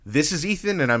This is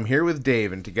Ethan, and I'm here with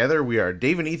Dave, and together we are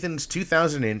Dave and Ethan's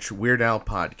 2000-inch Weird Al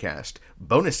podcast,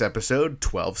 bonus episode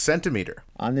 12 Centimeter.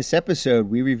 On this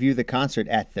episode, we review the concert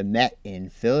at the Met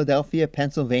in Philadelphia,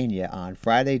 Pennsylvania on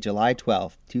Friday, July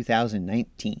 12th,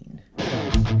 2019.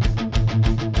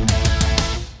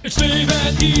 It's Dave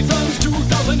and Ethan's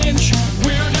 2000-inch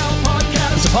Weird Al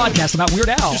podcast. It's a podcast about Weird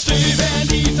Al. It's Dave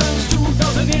and Ethan's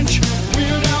 2000-inch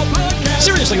Weird Al podcast.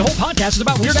 Seriously, the whole podcast is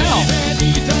about Weird Dave Al. and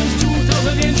Ethan's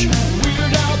 2000-inch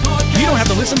Weird Al podcast. You don't have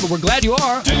to listen, but we're glad you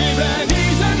are. Dave and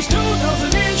Ethan's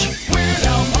 2000-inch Weird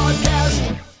Al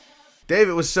podcast. Dave,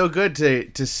 it was so good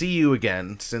to see you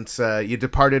again since you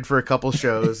departed for a couple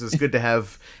shows. It's good to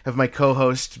have my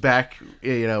co-host back,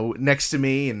 next to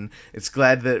me, and it's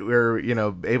glad that we're,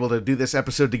 able to do this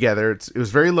episode together. It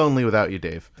was very lonely without you,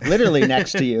 Dave. Literally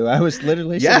next to you. I was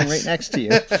literally sitting right next to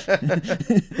you.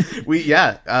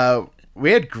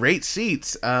 We had great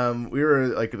seats. We were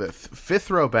like the fifth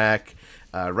row back,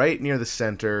 right near the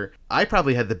center. I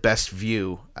probably had the best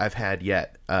view I've had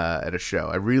yet at a show.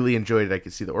 I really enjoyed it. I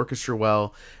could see the orchestra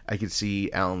well. I could see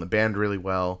Al and the band really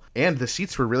well. And the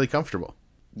seats were really comfortable.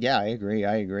 Yeah, I agree.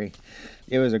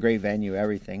 It was a great venue,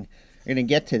 everything. We're going to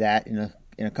get to that in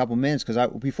a couple minutes,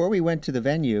 because before we went to the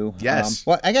venue... Yes.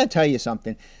 I got to tell you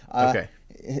something. Okay.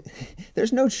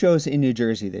 There's no shows in New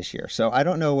Jersey this year, so I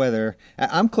don't know whether...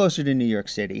 I'm closer to New York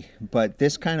City, but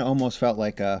this kind of almost felt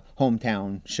like a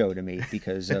hometown show to me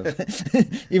because of...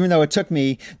 even though it took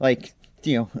me,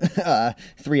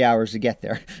 3 hours to get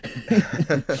there.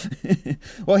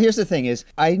 Well, here's the thing is,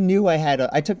 I knew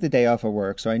I took the day off of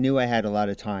work, so I knew I had a lot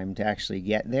of time to actually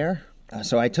get there.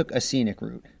 So I took a scenic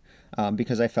route.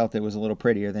 Because I felt it was a little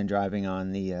prettier than driving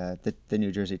on the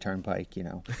New Jersey Turnpike,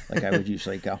 like I would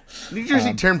usually go. New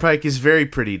Jersey Turnpike is very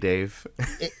pretty, Dave.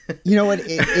 You know what?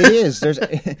 It is.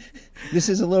 This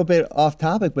is a little bit off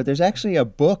topic, but there's actually a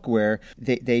book where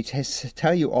they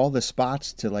tell you all the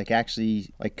spots to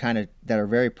kind of that are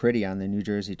very pretty on the New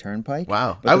Jersey Turnpike.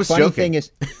 Wow, but I was joking. Thing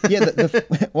is,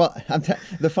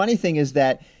 the funny thing is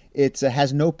that it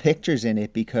has no pictures in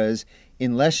it because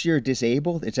unless you're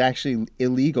disabled, it's actually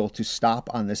illegal to stop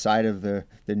on the side of the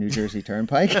New Jersey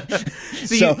Turnpike.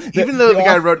 Even though the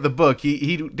guy wrote the book,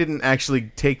 he didn't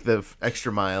actually take the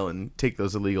extra mile and take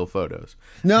those illegal photos.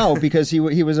 No, because he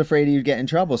was afraid he'd get in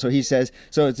trouble. So he says,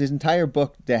 it's his entire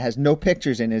book that has no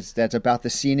pictures in it that's about the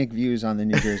scenic views on the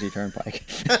New Jersey Turnpike.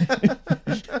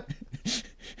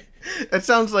 That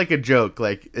sounds like a joke.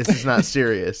 Like, this is not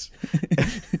serious.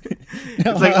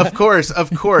 It's like, of course,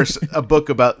 a book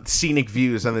about scenic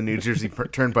views on the New Jersey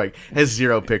Turnpike has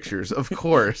zero pictures. Of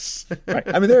course. Right.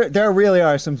 I mean, there really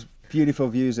are some beautiful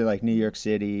views of like New York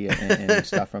City and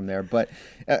stuff from there, but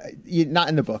not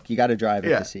in the book. You got to drive it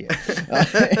to see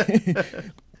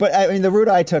it. But I mean, the route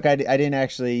I took, I didn't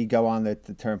actually go on the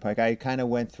turnpike. I kind of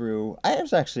went through. I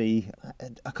was actually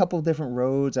a couple of different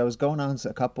roads. I was going on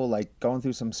a couple, going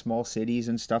through some small cities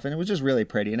and stuff, and it was just really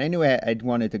pretty. And I knew I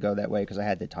wanted to go that way because I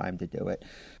had the time to do it.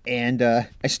 And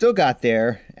I still got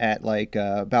there at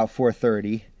about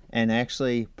 4:30, and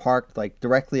actually parked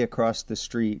directly across the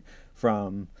street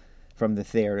from the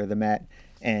theater, the Met,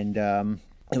 and.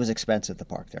 It was expensive to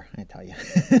park there, I tell you.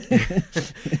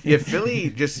 Yeah, Philly,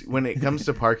 just when it comes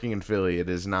to parking in Philly, it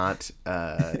is not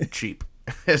cheap,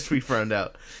 as we found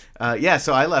out.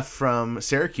 So I left from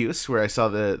Syracuse, where I saw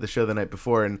the show the night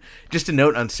before. And just a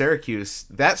note on Syracuse,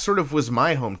 that sort of was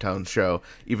my hometown show,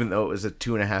 even though it was a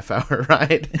 2.5-hour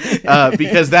ride,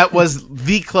 because that was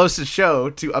the closest show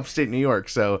to upstate New York.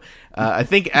 So I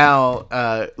think Al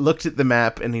looked at the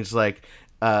map, and he's like,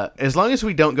 as long as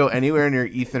we don't go anywhere near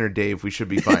Ethan or Dave, we should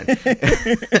be fine.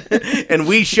 And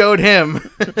we showed him.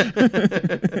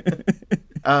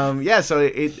 So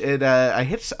I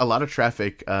hit a lot of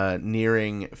traffic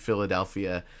nearing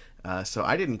Philadelphia, so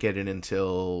I didn't get in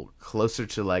until closer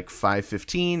to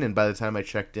 5:15. And by the time I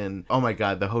checked in, oh my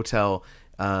God, the hotel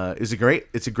is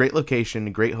it's a great location,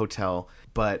 a great hotel.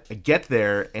 But I get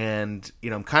there, and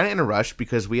I'm kind of in a rush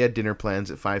because we had dinner plans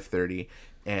at 5:30.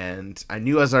 And I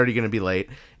knew I was already going to be late,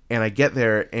 and I get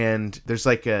there, and there's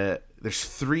there's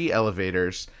 3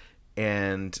 elevators,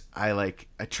 and I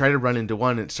try to run into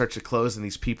one, and it starts to close, and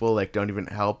these people don't even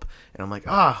help, and I'm like,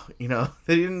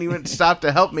 they didn't even stop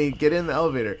to help me get in the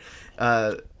elevator.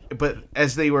 But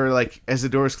as the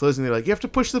door was closing, they're like, you have to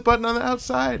push the button on the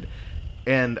outside,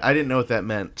 and I didn't know what that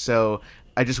meant, so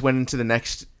I just went into the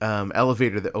next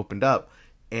elevator that opened up,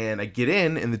 and I get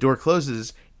in, and the door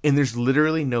closes. And there's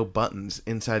literally no buttons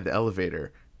inside the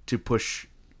elevator to push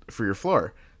for your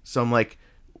floor. So I'm like,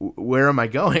 where am I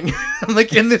going? I'm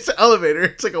in this elevator.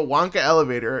 It's like a Wonka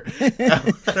elevator.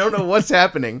 I don't know what's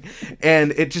happening.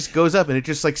 And it just goes up and it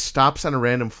just stops on a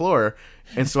random floor.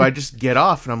 And so I just get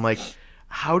off and I'm like,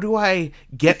 how do I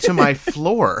get to my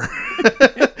floor?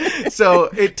 So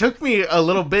it took me a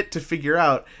little bit to figure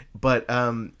out, but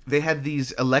they had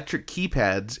these electric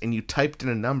keypads and you typed in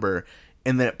a number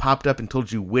and then it popped up and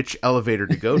told you which elevator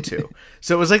to go to.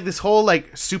 So it was like this whole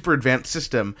like super advanced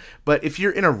system. But if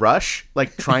you're in a rush,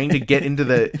 like trying to get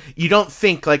into you don't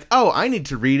think like, oh, I need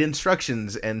to read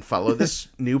instructions and follow this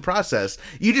new process.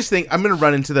 You just think I'm going to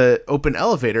run into the open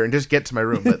elevator and just get to my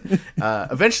room. But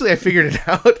eventually I figured it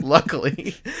out,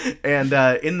 luckily. And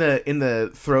in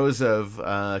the throes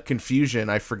of confusion,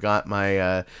 I forgot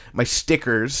my my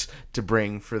stickers to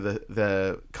bring for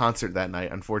the concert that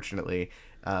night, unfortunately.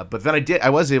 But then I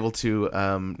was able to,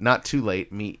 not too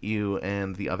late, meet you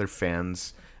and the other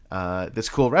fans this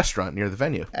cool restaurant near the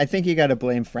venue. I think you got to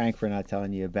blame Frank for not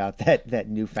telling you about that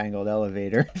newfangled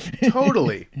elevator.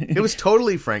 Totally. It was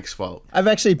totally Frank's fault. I've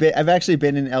actually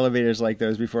been in elevators like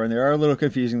those before, and they are a little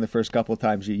confusing the first couple of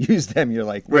times you use them. You're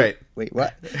like, wait,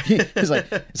 what? It's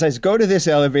like, it says, go to this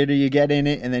elevator, you get in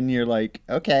it, and then you're like,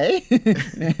 okay.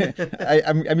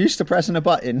 I'm used to pressing a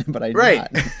button, but I'm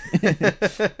not.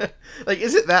 Like,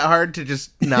 is it that hard to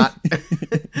just not,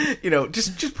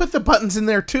 just put the buttons in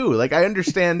there too? Like, I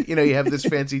understand, you have this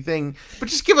fancy thing, but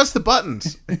just give us the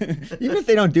buttons. Even if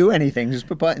they don't do anything, just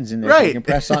put buttons in there. So you can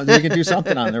press something, you can do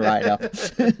something on the ride up.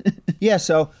 Yeah,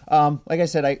 so like I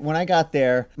said, when I got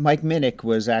there, Mike Minnick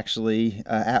was actually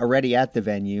already at the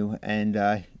venue,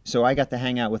 and so I got to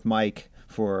hang out with Mike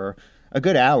for a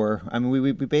good hour. I mean,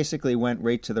 we basically went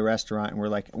right to the restaurant, and we're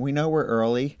like, we know we're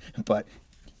early, but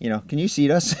can you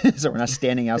seat us so we're not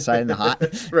standing outside in the hot?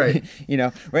 Right.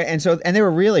 Right. And they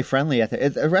were really friendly at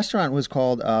the restaurant was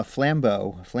called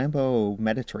Flambeau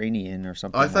Mediterranean or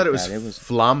something. Oh, I thought like it was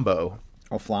Flambeau.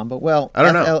 Oh, Flambeau. Well, I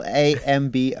don't know.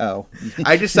 Flambo.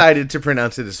 I decided to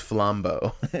pronounce it as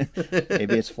Flambeau.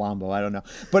 Maybe it's Flambeau. I don't know.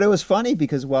 But it was funny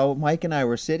because while Mike and I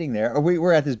were sitting there, we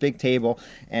were at this big table,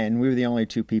 and we were the only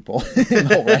two people in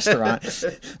the whole restaurant.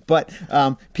 But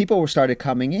people started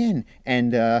coming in,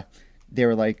 and they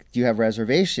were like, do you have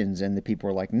reservations? And the people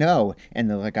were like, no. And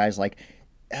the guy's like,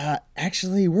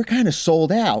 actually, we're kind of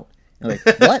sold out. And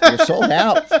like, what? You're sold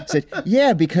out? I said,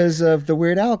 yeah, because of the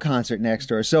Weird Al concert next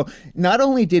door. So not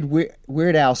only did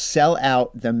Weird Al sell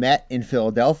out the Met in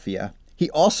Philadelphia, he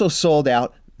also sold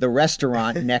out the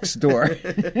restaurant next door.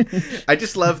 I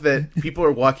just love that people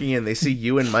are walking in, they see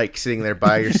you and Mike sitting there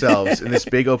by yourselves in this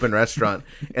big open restaurant,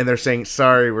 and they're saying,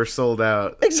 sorry, we're sold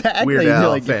out. Exactly. Weird Al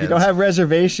like, fans. if you don't have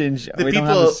reservations, we don't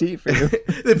have a seat for you.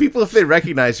 The people, if they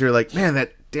recognize you, are like, man,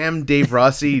 that damn Dave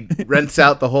Rossi rents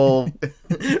out the whole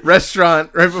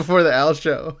restaurant right before the Al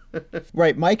show.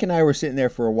 Right. Mike and I were sitting there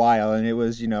for a while, and it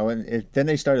was, then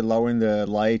they started lowering the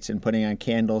lights and putting on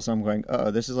candles. I'm going,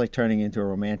 oh, this is like turning into a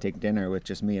romantic dinner with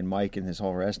just me and Mike in this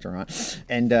whole restaurant.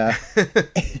 And and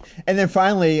then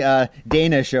finally,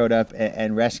 Dana showed up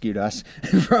and rescued us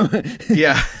from.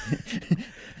 Yeah.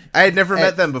 I had never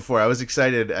met them before. I was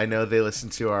excited. I know they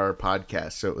listened to our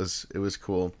podcast, so it was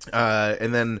cool.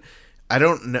 And then I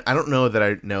don't know that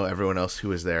I know everyone else who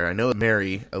was there. I know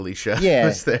Mary Alicia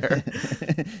was there.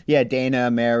 Yeah, Dana,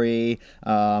 Mary,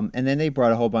 and then they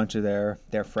brought a whole bunch of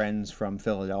their friends from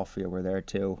Philadelphia were there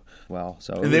too. Well,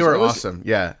 so they were awesome.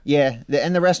 Yeah, yeah,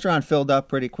 and the restaurant filled up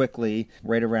pretty quickly,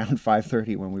 right around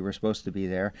 5:30 when we were supposed to be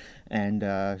there, and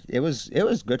it was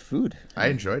good food. I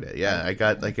enjoyed it. Yeah, I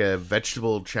got like a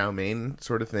vegetable chow mein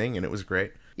sort of thing, and it was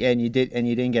great. Yeah, and you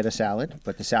didn't get a salad,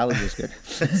 but the salad was good.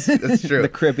 That's true. The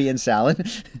Caribbean salad.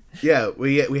 Yeah,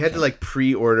 we had to like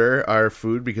pre-order our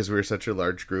food because we were such a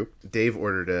large group. Dave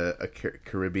ordered a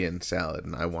Caribbean salad,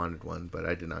 and I wanted one, but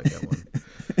I did not get one.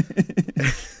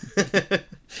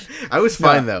 I was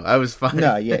fine though. I was fine.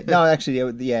 Actually,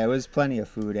 it was plenty of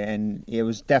food, and it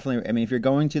was definitely. I mean, if you're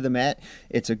going to the Met,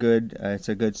 it's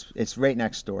right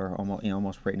next door,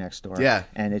 almost right next door. Yeah,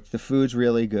 and the food's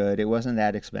really good. It wasn't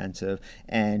that expensive,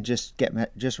 and just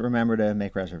remember to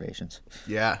make reservations.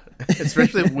 Yeah,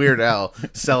 especially if Weird Al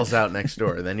sells out next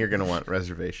door, then you're gonna want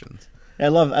reservations. I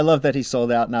love that he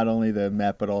sold out not only the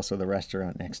Met but also the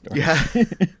restaurant next door. Yeah.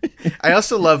 I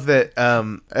also love that,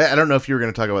 I don't know if you were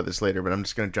going to talk about this later, but I'm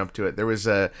just going to jump to it. There was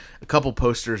a couple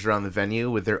posters around the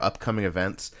venue with their upcoming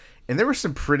events, and there were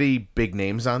some pretty big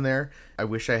names on there. I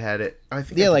wish I had it. I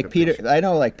think like Peter. I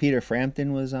know like Peter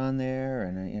Frampton was on there,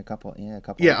 and a couple. Yeah, a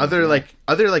couple. Yeah,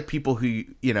 other people who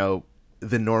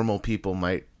the normal people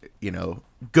might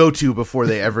go to before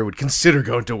they ever would consider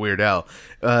going to Weird Al.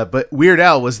 But Weird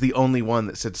Al was the only one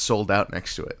that said sold out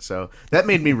next to it. So that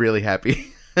made me really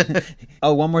happy.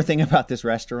 Oh, one more thing about this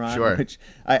restaurant, Sure. which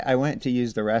I went to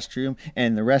use the restroom,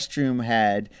 and the restroom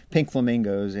had pink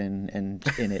flamingos in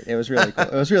it. It was really cool.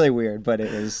 It was really weird, but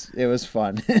it was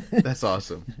fun. That's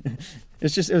awesome.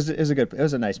 It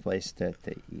was a nice place to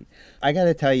eat. I got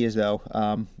to tell you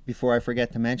though, before I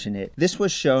forget to mention it, this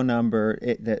was show number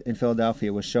in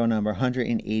Philadelphia was show number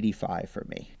 185 for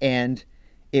me, and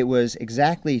it was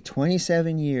exactly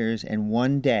 27 years and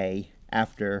 1 day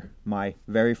after my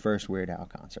very first Weird Al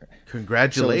concert.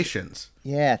 Congratulations.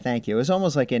 Yeah, thank you. It was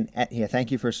almost like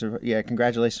thank you for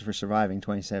congratulations for surviving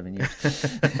 27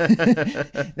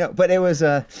 years. No, but it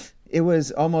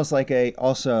was almost like a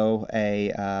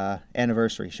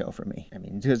anniversary show for me. I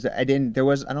mean, because I don't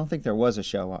think there was a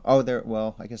show.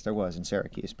 I guess there was in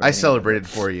Syracuse. But I celebrated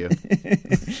for you.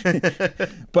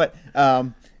 But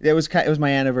it was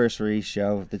my anniversary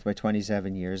show. That's my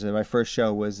 27 years. My first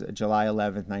show was July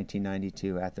 11th,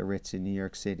 1992 at the Ritz in New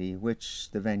York City, which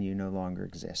the venue no longer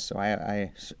exists. So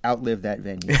I outlived that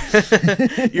venue.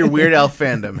 Your Weird Al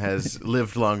fandom has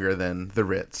lived longer than the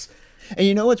Ritz. And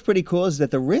you know what's pretty cool is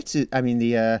that the Ritz,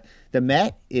 the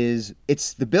Met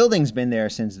the building's been there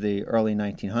since the early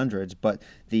 1900s, but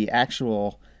the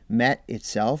actual Met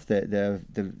itself, the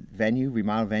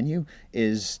remodeled venue,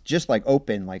 is just like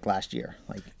open like last year.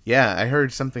 Yeah, I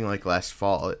heard something like last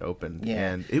fall it opened,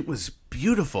 Yeah. and it was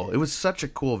beautiful. It was such a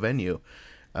cool venue.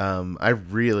 I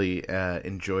really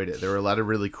enjoyed it. There were a lot of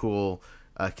really cool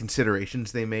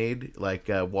considerations they made, like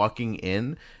walking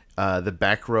in. The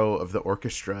back row of the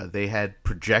orchestra, they had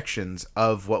projections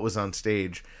of what was on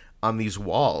stage on these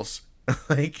walls.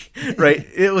 Right?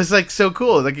 It was like so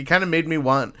cool. Like it kind of made me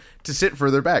want to sit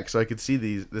further back so I could see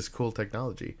this cool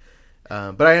technology.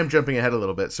 But I am jumping ahead a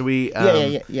little bit. So we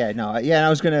Yeah. No, yeah. I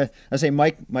was say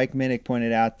Mike Minnick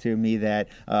pointed out to me that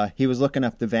he was looking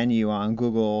up the venue on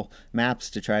Google Maps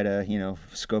to try to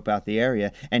scope out the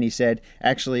area, and he said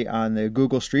actually on the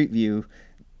Google Street View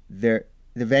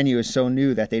the venue is so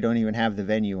new that they don't even have the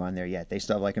venue on there yet. They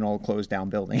still have like an old closed down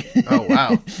building. Oh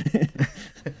wow!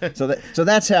 So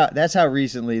that's how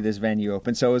recently this venue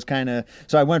opened. So it was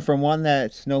so I went from one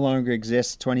that no longer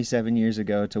exists 27 years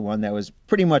ago to one that was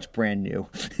pretty much brand new.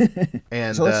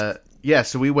 And so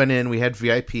so we went in. We had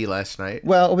VIP last night.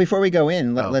 Well, before we go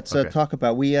in, let's okay. talk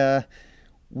about yeah.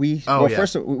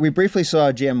 First we briefly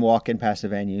saw Jim walk in past the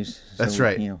venues. So That's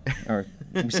right. Or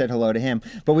we said hello to him,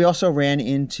 but we also ran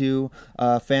into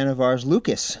a fan of ours,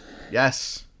 Lucas.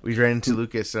 Yes, we ran into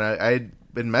Lucas, and I had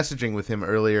been messaging with him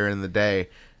earlier in the day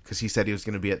because he said he was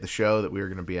going to be at the show that we were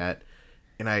going to be at,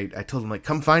 and I told him like,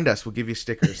 come find us, we'll give you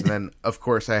stickers, and then of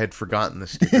course I had forgotten the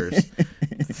stickers.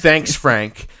 Thanks,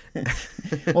 Frank.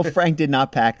 Well, Frank did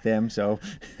not pack them, so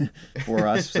for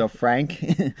us. So Frank.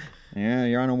 Yeah,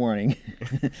 you're on a warning.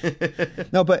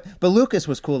 No, but Lucas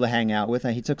was cool to hang out with.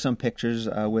 He took some pictures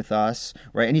with us,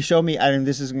 right? And he showed me.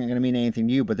 This isn't going to mean anything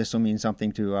to you, but this will mean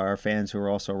something to our fans who are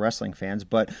also wrestling fans.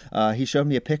 But he showed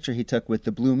me a picture he took with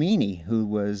the Blue Meanie, who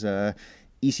was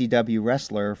ECW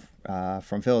wrestler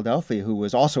from Philadelphia, who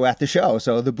was also at the show.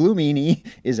 So the Blue Meanie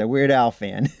is a Weird Al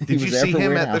fan. Did you see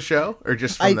him at the show, or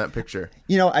just from that picture?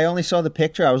 I only saw the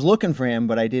picture. I was looking for him,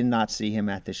 but I did not see him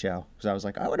at the show. So I was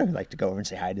like, I would have liked to go over and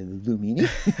say hi to the Blue Meanie.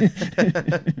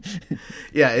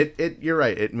 Yeah, you're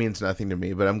right. It means nothing to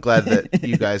me, but I'm glad that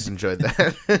you guys enjoyed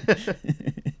that.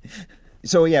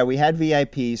 So yeah, we had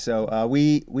VIP. So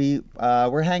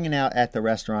we're hanging out at the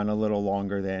restaurant a little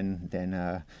longer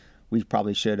than we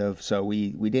probably should have. So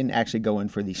we didn't actually go in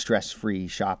for the stress-free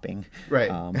shopping,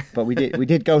 right? But we did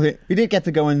get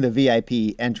to go in the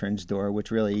VIP entrance door,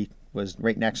 which really was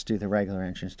right next to the regular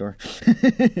entrance door.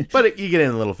 But you get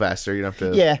in a little faster. You don't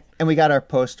have to. Yeah, and we got our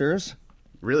posters.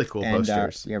 Really cool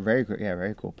posters. Very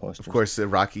cool posters. Of course, the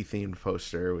Rocky themed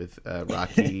poster with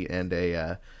Rocky and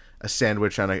a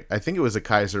sandwich on I think it was a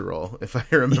Kaiser roll, if I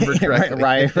remember correctly.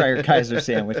 Rye Kaiser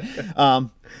sandwich.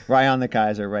 Rye on the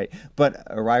Kaiser, right? But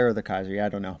Rye or the Kaiser, yeah, I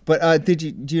don't know. But do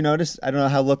you notice? I don't know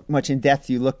how much in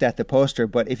depth you looked at the poster,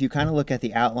 but if you kind of look at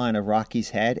the outline of Rocky's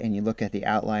head and you look at the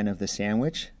outline of the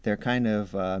sandwich, they're kind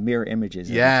of mirror images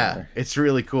of each other. It's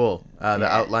really cool. The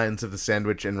outlines of the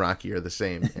sandwich and Rocky are the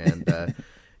same, and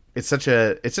it's such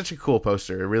a cool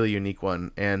poster, a really unique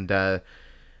one, and.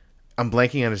 I'm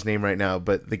blanking on his name right now,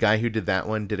 but the guy who did that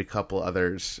one did a couple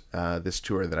others this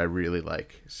tour that I really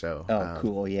like. So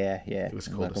cool, yeah. It was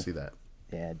cool to see that.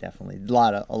 Yeah, definitely. A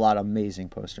lot of amazing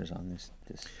posters on this.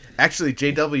 Actually,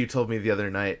 JW told me the other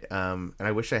night, and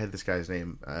I wish I had this guy's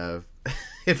name.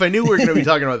 If I knew we were going to be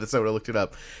talking about this, I would have looked it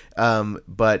up.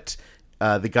 But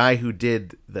the guy who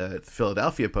did the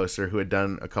Philadelphia poster, who had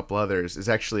done a couple others, is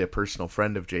actually a personal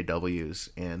friend of JW's,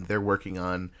 and they're working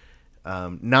on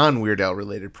non-Weird Al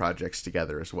related projects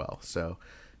together as well. So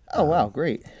Oh, wow,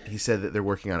 great. he said that they're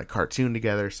working on a cartoon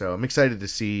together, so I'm excited to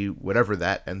see whatever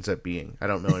that ends up being. I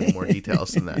don't know any more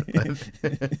details than that.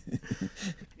 But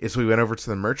as we went over to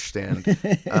the merch stand,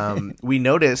 we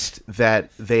noticed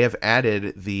that they have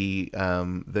added the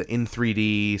in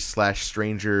 3D /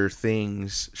 Stranger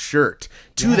Things shirt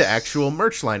to the actual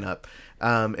merch lineup.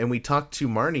 And we talked to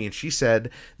Marnie, and she said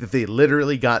that they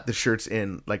literally got the shirts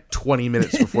in like 20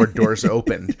 minutes before doors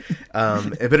opened.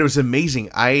 But it was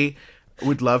amazing. I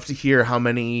would love to hear how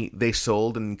many they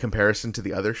sold in comparison to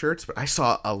the other shirts, but I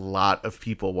saw a lot of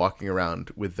people walking around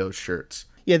with those shirts.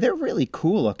 Yeah, they're really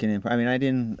cool looking. I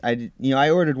mean, I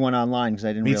ordered one online because I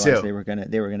didn't realize they were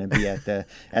gonna be at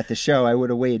the show. I would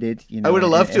have waited. I would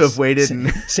have loved to have waited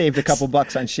and saved a couple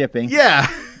bucks on shipping.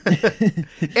 Yeah,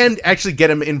 and actually get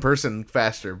them in person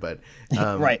faster. But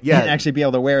right, yeah, and actually be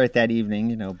able to wear it that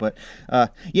evening. But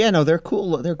they're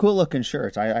cool. They're cool looking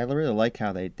shirts. I really like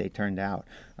how they turned out.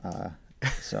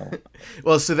 So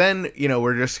so then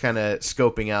we're just kind of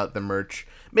scoping out the merch,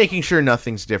 making sure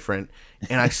nothing's different.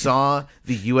 And I saw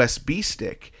the USB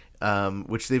stick,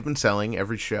 which they've been selling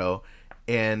every show.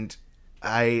 And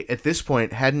I, at this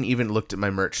point, hadn't even looked at my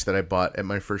merch that I bought at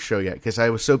my first show yet, because I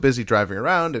was so busy driving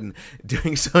around and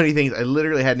doing so many things. I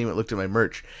literally hadn't even looked at my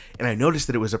merch. And I noticed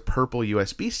that it was a purple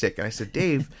USB stick. And I said,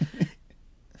 Dave,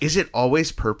 is it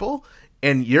always purple?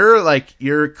 And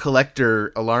your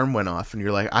collector alarm went off, and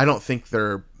you're like, I don't think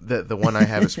the one I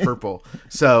have is purple.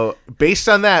 So based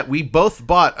on that, we both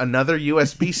bought another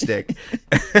USB stick,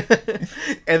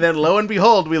 and then lo and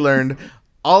behold, we learned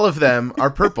all of them are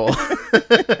purple.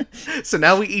 So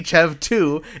now we each have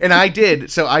two, and I did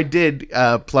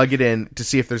plug it in to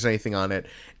see if there's anything on it.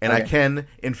 And okay. I can,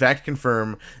 in fact,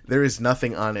 confirm there is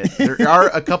nothing on it. There are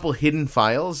a couple hidden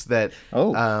files that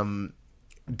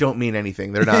don't mean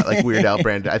anything. They're not like Weird Al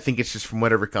branded. I think it's just from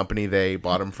whatever company they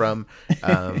bought them from.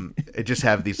 It just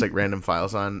have these like random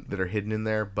files on that are hidden in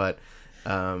there. But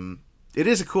it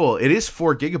is 4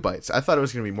 gigabytes. I thought it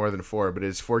was going to be more than 4, but it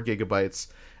is 4 gigabytes.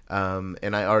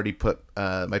 And I already put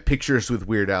my pictures with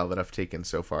Weird Al that I've taken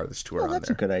so far this tour on there. That's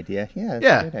a good idea. Yeah,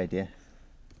 that's a good idea.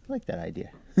 I like that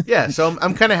idea. Yeah, so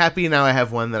I'm kind of happy now. I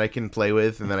have one that I can play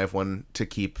with, and then I have one to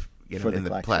keep in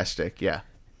the plastic. Yeah.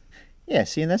 Yeah,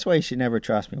 see, and that's why you should never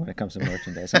trust me when it comes to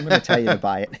merchandise. I'm going to tell you to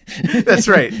buy it. That's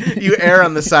right. You err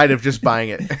on the side of just buying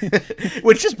it,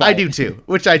 which I do too.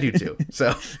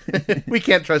 So we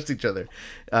can't trust each other.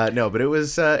 No, but it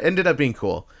was ended up being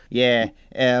cool. Yeah.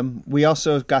 We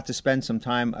also got to spend some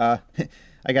time.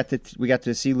 We got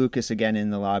to see Lucas again in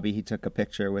the lobby. He took a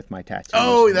picture with my tattoo.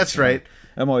 Oh, that's right.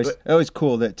 I'm always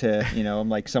cool that I'm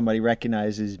like somebody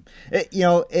recognizes. I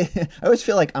always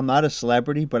feel like I'm not a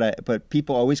celebrity, but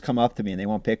people always come up to me and they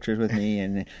want pictures with me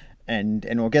and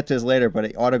we'll get to this later,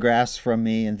 but autographs from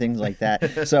me and things like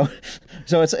that. So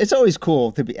it's always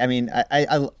cool to be. I mean,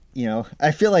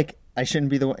 I feel like I shouldn't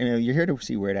be the one. You're here to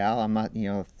see Weird Al. I'm not.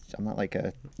 I'm not like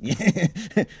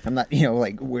I'm not,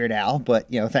 like Weird Al,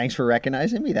 but, thanks for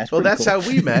recognizing me. That's cool. How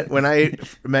we met. When I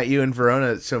met you in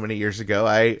Verona so many years ago,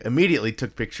 I immediately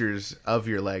took pictures of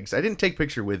your legs. I didn't take a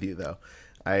picture with you, though.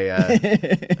 That's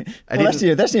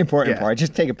the important part.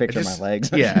 Just take a picture of my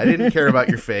legs. Yeah, I didn't care about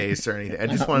your face or anything. I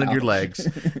just wanted your legs.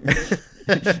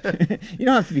 You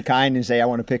don't have to be kind and say, I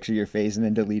want to picture your face and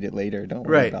then delete it later. Don't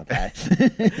worry about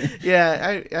that.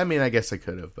 Yeah, I mean, I guess I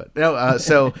could have, but no.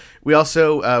 So we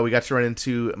also we got to run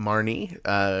into Marnie,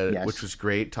 which was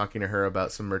great, talking to her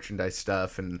about some merchandise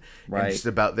stuff and just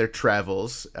about their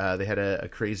travels. They had a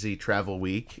crazy travel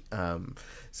week.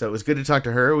 So it was good to talk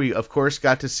to her. We, of course,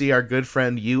 got to see our good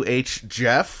friend UH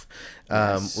Jeff,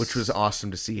 which was awesome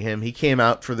to see him. He came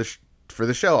out for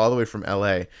the show all the way from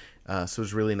LA. So it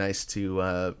was really nice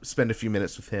to spend a few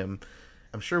minutes with him.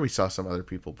 I'm sure we saw some other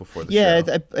people before the show.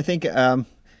 Yeah, I think, and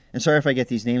sorry if I get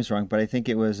these names wrong, but I think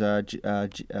it was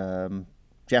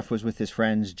Jeff was with his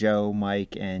friends Joe,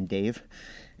 Mike, and Dave.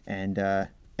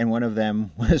 And one of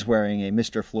them was wearing a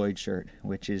Mr. Floyd shirt,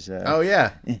 which is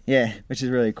which is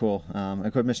really cool. I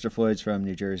put Mr. Floyd's from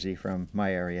New Jersey, from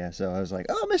my area, so I was like,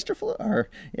 "Oh, Mr. Floyd,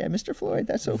 Mr. Floyd,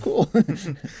 that's so cool."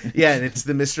 Yeah, and it's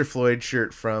the Mr. Floyd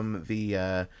shirt from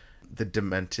the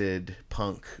Demented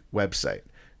Punk website,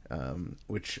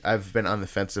 which I've been on the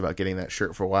fence about getting that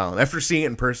shirt for a while, and after seeing it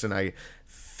in person, I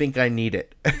think I need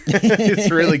it.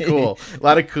 It's really cool. A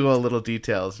lot of cool little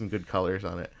details and good colors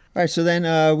on it. All right, so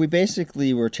then we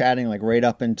basically were chatting like right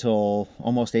up until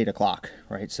almost 8 o'clock,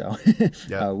 right? So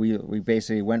Yeah. we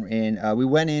basically went in. We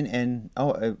went in, and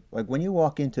like when you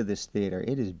walk into this theater,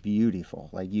 it is beautiful.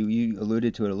 Like you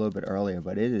alluded to it a little bit earlier,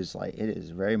 but it is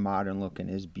very modern looking.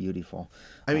 It is beautiful.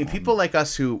 I mean, people like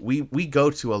us who we go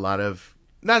to a lot of,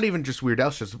 not even just Weird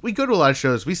Al shows. We go to a lot of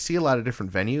shows. We see a lot of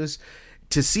different venues.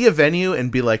 To see a venue and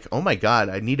be like, oh my God,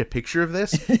 I need a picture of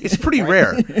this, it's pretty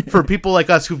rare for people like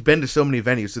us who've been to so many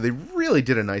venues. So they really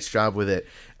did a nice job with it.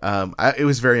 It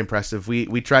was very impressive.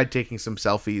 We tried taking some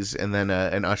selfies, and then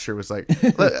an usher was like,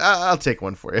 I'll take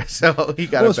one for you. So he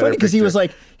got Well, a it's better funny because he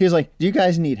picture. was like, do you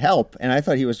guys need help? And I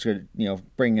thought he was going to,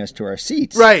 bring us to our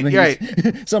seats. Right, right.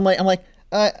 So I'm like,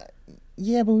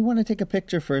 yeah, but we want to take a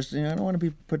picture first. I don't want to be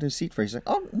put in a seat first. He's like,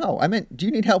 oh, no, I meant, do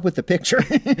you need help with the picture?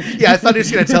 Yeah, I thought he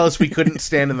was going to tell us we couldn't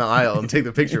stand in the aisle and take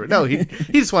the picture. But no, he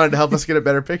just wanted to help us get a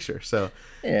better picture. So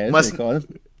Yeah, it's must, pretty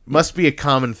cool. must be a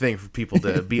common thing for people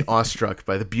to be awestruck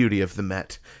by the beauty of the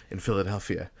Met in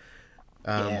Philadelphia.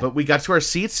 Yeah. But we got to our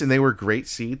seats, and they were great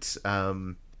seats.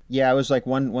 Yeah, I was like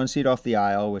one seat off the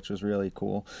aisle, which was really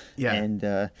cool. Yeah.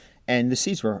 And the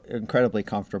seats were incredibly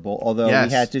comfortable. Although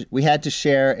Yes. we had to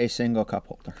share a single cup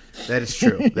holder. That is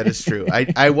true. That is true.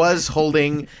 I was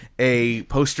holding a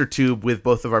poster tube with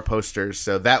both of our posters,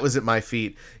 so that was at my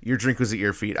feet. Your drink was at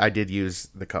your feet. I did use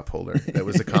the cup holder. That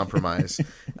was a compromise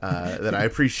that I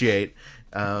appreciate.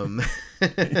 But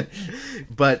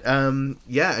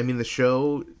yeah, I mean, the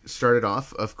show started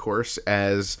off, of course,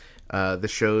 as the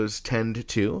shows tend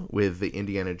to, with the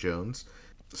Indiana Jones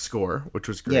score, which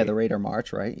was great. Yeah, the Raider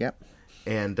March, right? Yep.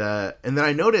 And then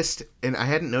I noticed, and I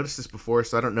hadn't noticed this before,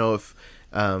 so I don't know if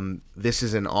this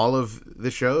is in all of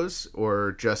the shows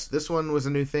or just this one was a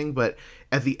new thing, but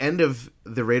at the end of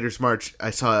the Raiders March,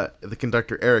 I saw the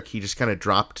conductor, Eric, he just kind of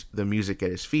dropped the music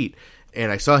at his feet. And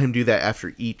I saw him do that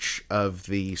after each of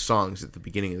the songs at the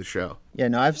beginning of the show. Yeah,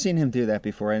 no, I've seen him do that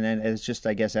before, and then it's just,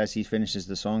 I guess, as he finishes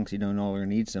the songs, he no longer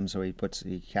needs them, so he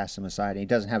casts them aside. And he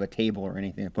doesn't have a table or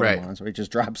anything to put them on, so he just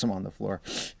drops them on the floor.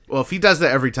 Well, if he does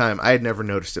that every time, I had never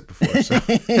noticed it before, so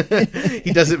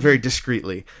he does it very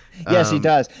discreetly. Yes, he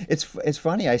does. It's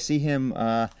funny. I see him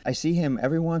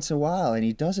every once in a while, and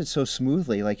he does it so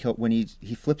smoothly. Like when he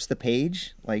flips the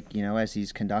page, like as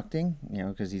he's conducting,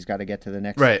 because he's got to get to the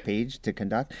next page to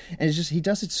conduct, and it's just he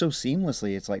does it so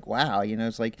seamlessly. It's like wow,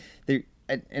 it's like there.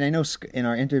 And I know in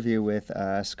our interview with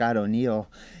Scott O'Neill,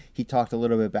 he talked a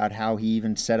little bit about how he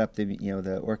even set up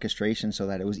the orchestration so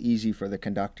that it was easy for the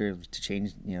conductor to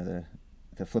change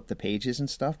to flip the pages and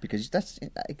stuff, because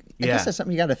I guess that's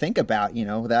something you got to think about,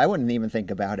 that I wouldn't even think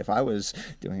about if I was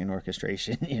doing an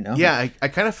orchestration, Yeah, I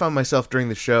kind of found myself during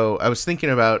the show, I was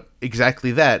thinking about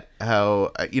exactly that,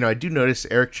 how, I do notice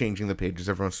Eric changing the pages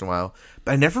every once in a while,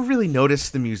 but I never really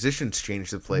noticed the musicians change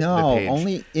the page. No,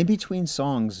 only in between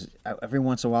songs, every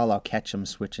once in a while I'll catch them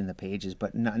switching the pages,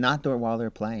 but not while they're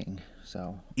playing,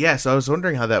 so. Yeah, so I was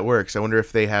wondering how that works. I wonder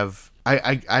if they have,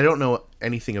 I don't know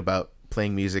anything about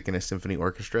playing music in a symphony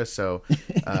orchestra, so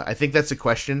I think that's a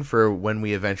question for when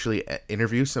we eventually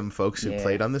interview some folks who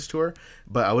played on this tour,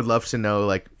 but I would love to know,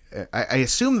 like, I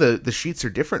assume the sheets are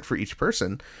different for each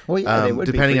person, well, yeah, they would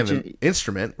depending be on the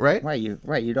instrument, right?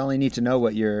 Right, you'd only need to know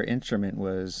what your instrument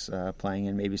was playing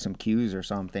and maybe some cues or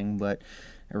something, but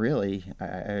really,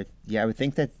 I would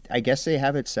think that, I guess they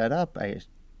have it set up,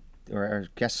 or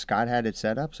I guess Scott had it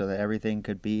set up so that everything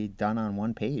could be done on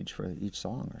one page for each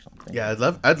song or something. Yeah,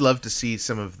 I'd love to see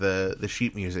some of the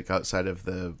sheet music outside of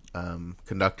the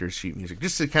conductor's sheet music,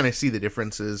 just to kind of see the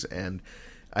differences. And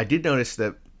I did notice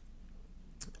that,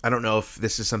 I don't know if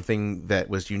this is something that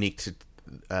was unique to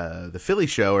the Philly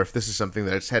show, or if this is something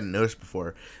that I just hadn't noticed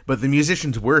before, but the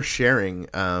musicians were sharing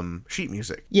sheet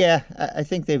music. Yeah, I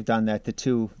think they've done that. The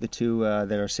two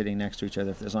that are sitting next to each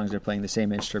other, as long as they're playing the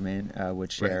same instrument,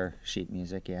 would share sheet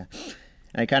music. Yeah,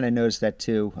 and I kind of noticed that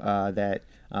too. That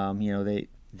they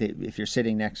if you're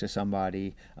sitting next to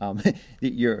somebody,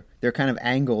 they're kind of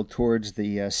angled towards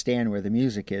the stand where the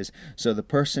music is. So the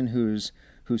person who's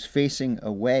facing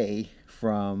away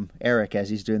from Eric as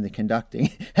he's doing the conducting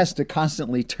has to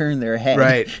constantly turn their head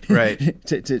right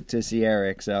to see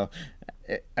Eric. So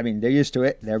I mean, they're used to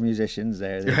it. They're musicians.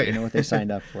 They know what they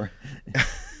signed up for.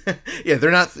 Yeah, they're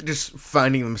not just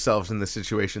finding themselves in this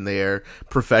situation. They are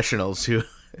professionals who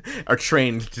are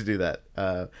trained to do that.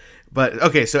 But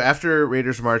okay, so after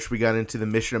Raiders March, we got into the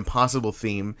Mission Impossible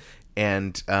theme,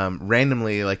 and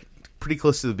randomly, like pretty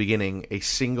close to the beginning, a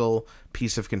single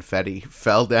piece of confetti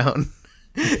fell down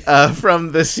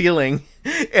from the ceiling,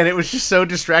 and it was just so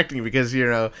distracting because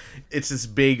it's this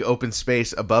big open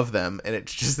space above them, and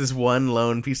it's just this one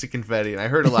lone piece of confetti. And I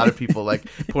heard a lot of people like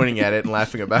pointing at it and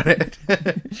laughing about it.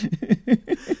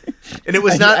 And it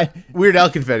was not Weird Al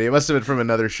confetti. It must have been from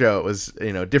another show. It was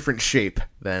different shape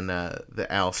than the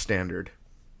Al standard.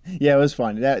 Yeah, it was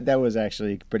fun. That was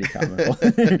actually pretty comical.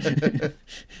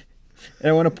 And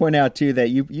I want to point out too that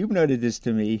you noted this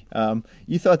to me.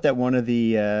 You thought that one of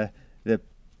the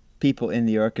people in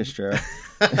the orchestra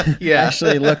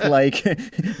actually looked like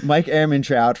Mike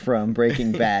Ehrmantraut from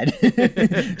Breaking Bad.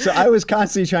 So I was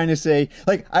constantly trying to say,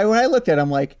 like, when I looked at him,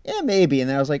 I'm like, yeah, maybe. And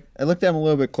then I looked at him a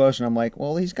little bit closer, and I'm like,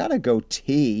 well, he's got a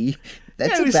goatee.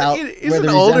 That's about he's where an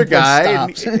the older guy.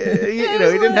 stops. And, he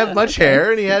didn't have much hair,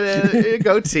 and he had a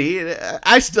goatee.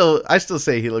 I still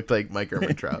say he looked like Mike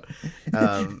Ehrmantraut.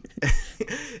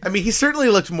 I mean, he certainly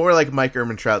looked more like Mike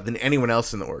Ehrmantraut than anyone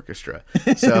else in the orchestra.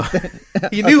 So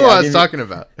you knew who I was talking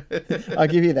about. I'll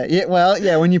give you that. Yeah, well,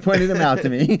 yeah, when you pointed him out to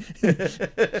me.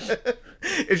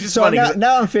 It's just So funny.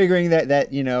 now I'm figuring that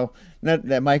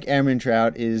that Mike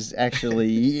Ehrmantraut is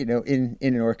actually in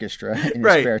an orchestra in his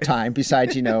Right. spare time,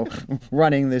 besides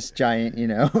running this giant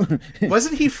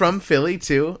Wasn't he from Philly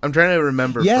too? I'm trying to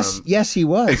remember. Yes, he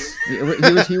was.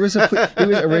 He was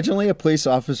originally a police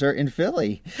officer in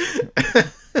Philly.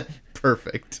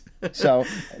 Perfect. So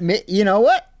you know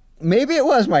what? Maybe it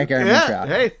was Mike Ehrmantraut.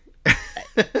 Yeah.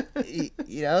 Hey.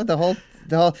 The whole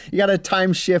you got to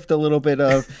time shift a little bit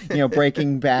of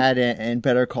Breaking Bad and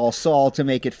Better Call Saul to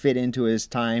make it fit into his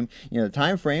time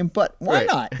time frame. But why Right.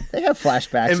 not? They have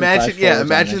flashbacks.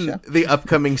 Imagine the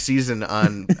upcoming season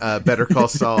on Better Call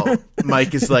Saul.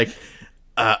 Mike is like,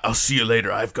 I'll see you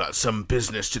later. I've got some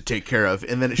business to take care of,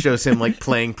 and then it shows him like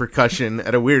playing percussion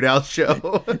at a Weird Al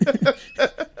show.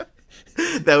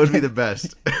 That would be the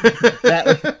best.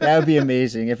 that would be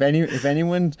amazing. If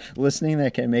anyone's listening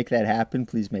that can make that happen,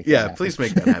 please make. Yeah, that happen. please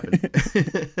make that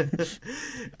happen.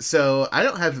 So I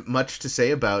don't have much to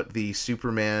say about the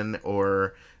Superman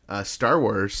or Star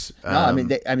Wars. No, I mean,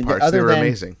 parts. other They were than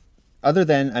amazing. Other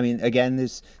than, again,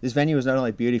 this venue was not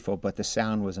only beautiful, but the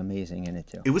sound was amazing in it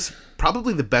too. It was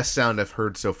probably the best sound I've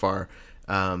heard so far.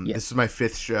 This is my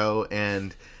 5th show,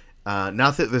 and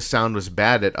not that the sound was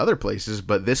bad at other places,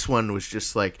 but this one was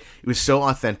just like, it was so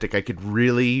authentic. I could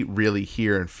really, really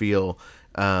hear and feel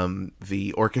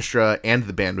the orchestra and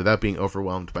the band without being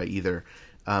overwhelmed by either.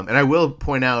 And I will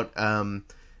point out,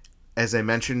 as I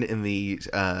mentioned in the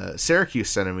Syracuse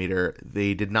Centimeter,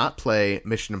 they did not play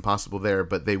Mission Impossible there,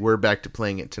 but they were back to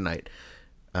playing it tonight.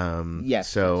 Yes.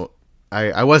 So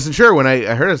I wasn't sure when I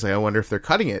heard it. I was like, I wonder if they're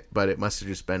cutting it, but it must have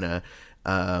just been a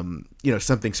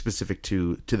something specific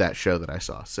to that show that I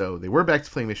saw. So they were back to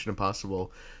playing Mission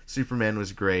Impossible. Superman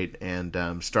was great, and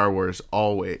Star Wars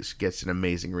always gets an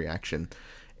amazing reaction.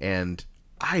 And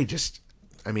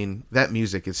that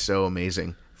music is so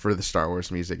amazing for the Star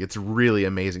Wars music. It's really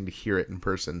amazing to hear it in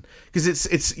person because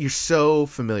it's you're so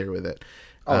familiar with it.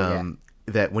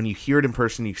 That when you hear it in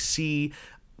person, you see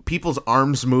people's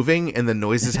arms moving and the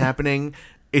noises happening.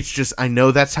 It's just, I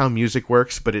know that's how music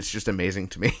works, but it's just amazing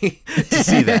to me to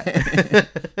see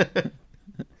that.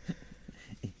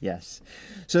 Yes.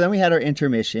 So then we had our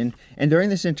intermission, and during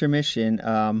this intermission,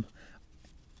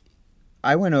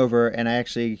 I went over and I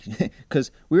actually,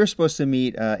 because we were supposed to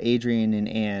meet Adrian and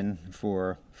Ann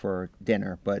for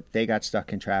dinner, but they got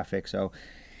stuck in traffic, so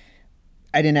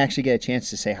I didn't actually get a chance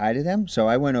to say hi to them. So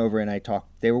I went over and I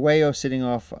talked. They were sitting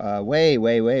off way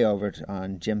over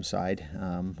on Jim's side,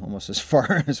 almost as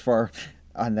far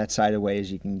on that side away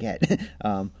as you can get.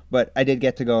 But I did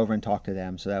get to go over and talk to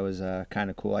them, so that was kind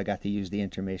of cool. I got to use the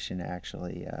intermission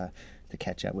to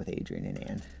catch up with Adrian and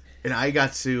Ann. And I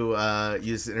got to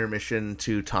use the intermission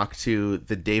to talk to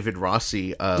the David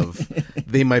Rossi of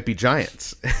They Might Be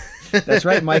Giants. That's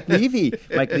right, Mike Levy.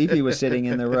 Mike Levy was sitting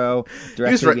in the row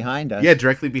directly behind us. Yeah,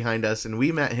 directly behind us. And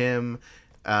we met him,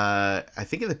 I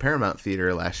think, at the Paramount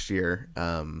Theater last year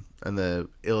on the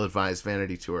Ill-Advised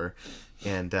Vanity Tour.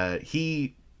 And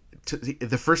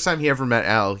the first time he ever met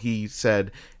Al, he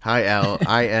said, "Hi, Al.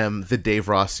 I am the Dave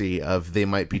Rossi of They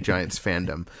Might Be Giants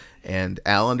fandom." And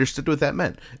Al understood what that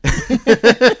meant.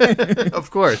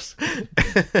 Of course.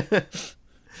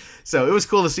 So it was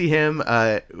cool to see him.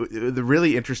 The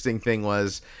really interesting thing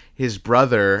was his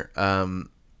brother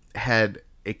had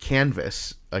a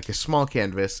canvas, like a small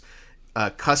canvas,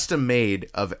 custom made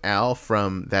of Al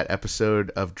from that episode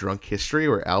of Drunk History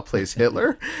where Al plays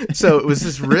Hitler. So it was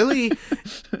this really,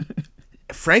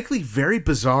 frankly, very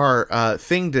bizarre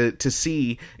thing to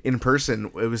see in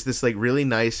person. It was this like really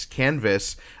nice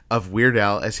canvas of Weird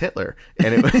Al as Hitler,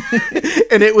 and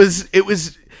it was.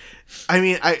 I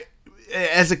mean,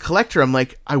 as a collector, I'm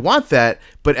like, I want that,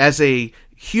 but as a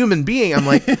human being, I'm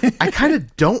like, I kind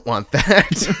of don't want that.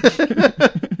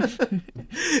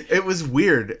 It was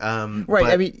weird. Right. But...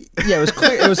 I mean, yeah, it was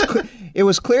clear. It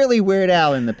was clearly Weird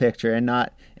Al in the picture, and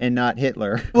not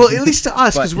Hitler. Well, at least to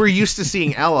us, because we're used to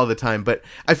seeing Al all the time. But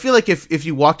I feel like if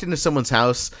you walked into someone's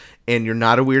house and you're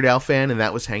not a Weird Al fan and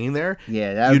that was hanging there,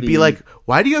 yeah, you'd be like,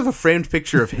 why do you have a framed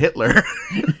picture of Hitler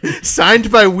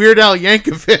signed by Weird Al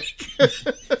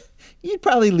Yankovic? You'd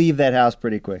probably leave that house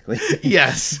pretty quickly.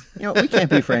 Yes. We can't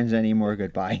be friends anymore.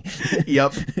 Goodbye.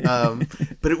 Yep.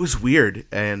 But it was weird.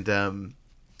 And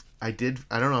I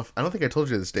don't think I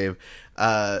told you this, Dave.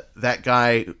 That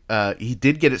guy, he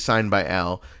did get it signed by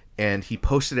Al, and he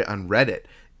posted it on Reddit,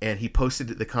 and he posted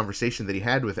the conversation that he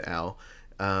had with Al.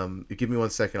 Give me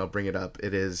 1 second. I'll bring it up.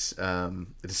 It is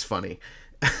funny.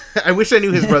 I wish I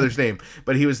knew his brother's name,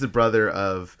 but he was the brother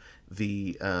of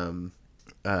the,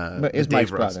 but it's Mike's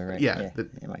brother, right? Yeah.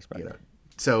 Mike's brother.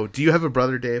 So, do you have a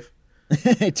brother, Dave?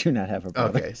 I do not have a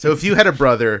brother. Okay, so if you had a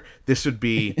brother, this would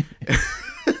be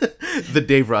the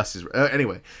Dave Ross's.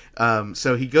 Anyway,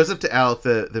 so he goes up to Al at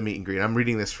the meet and greet. I'm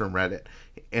reading this from Reddit,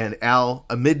 and Al,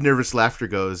 amid nervous laughter,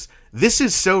 goes, "This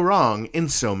is so wrong in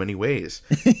so many ways."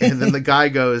 And then the guy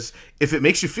goes, "If it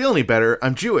makes you feel any better,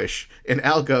 I'm Jewish." And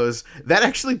Al goes, "That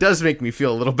actually does make me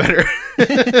feel a little better."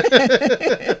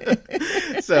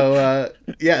 So,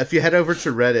 yeah, if you head over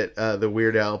to Reddit, the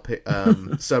Weird Al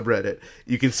subreddit,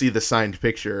 you can see the signed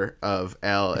picture of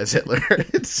Al as Hitler.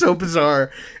 It's so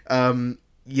bizarre.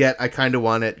 Yet I kind of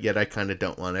want it, yet I kind of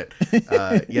don't want it.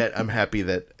 Yet I'm happy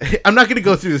that... I'm not going to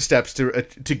go through the steps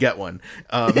to get one.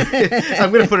 I'm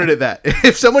going to put it at that.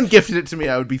 If someone gifted it to me,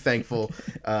 I would be thankful.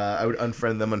 I would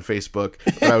unfriend them on Facebook,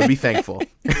 but I would be thankful.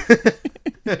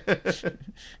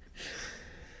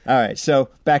 All right, so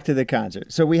back to the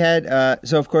concert. So we had,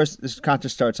 of course, this concert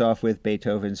starts off with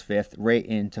Beethoven's Fifth, right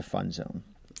into Fun Zone.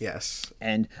 Yes.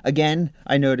 And again,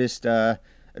 I noticed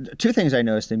two things I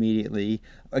noticed immediately.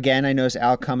 Again, I noticed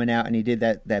Al coming out, and he did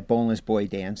that boneless boy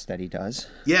dance that he does.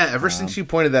 Yeah, ever since you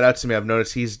pointed that out to me, I've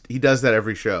noticed he does that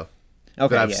every show.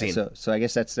 Okay, that I've seen. So I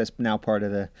guess that's now part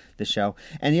of the show.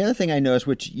 And the other thing I noticed,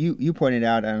 which you pointed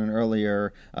out on an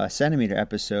earlier Centimeter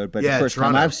episode, but the first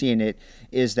time I've seen it,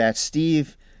 is that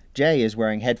Steve J is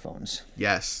wearing headphones.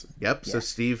 Yes. Yep. Yeah. So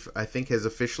Steve, I think, has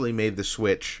officially made the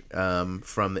switch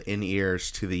from the in-ears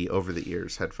to the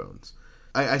over-the-ears headphones.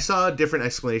 I saw different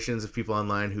explanations of people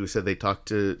online who said they talked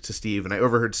to Steve, and I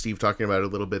overheard Steve talking about it a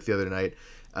little bit the other night.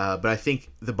 But I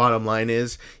think the bottom line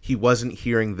is he wasn't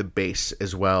hearing the bass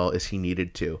as well as he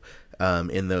needed to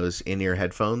in those in-ear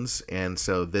headphones, and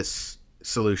so this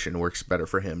solution works better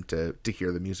for him to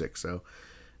hear the music. So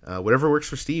whatever works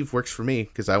for Steve works for me,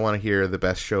 because I want to hear the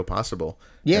best show possible.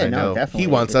 Yeah, no, definitely. He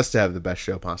wants us to have the best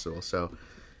show possible. So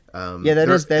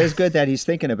that is good that he's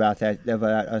thinking about that.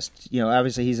 About us,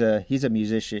 obviously he's a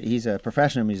musician. He's a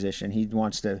professional musician. He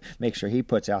wants to make sure he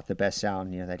puts out the best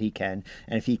sound that he can.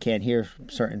 And if he can't hear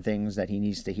certain things that he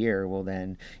needs to hear, well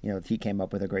then he came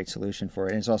up with a great solution for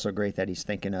it. And it's also great that he's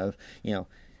thinking of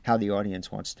how the audience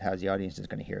is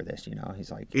going to hear this.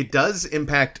 He's like, it does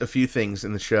impact a few things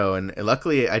in the show, and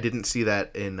luckily I didn't see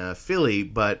that in Philly,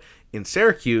 but in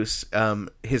Syracuse,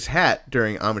 his hat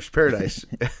during Amish Paradise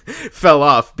fell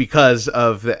off because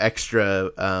of the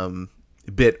extra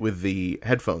bit with the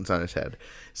headphones on his head.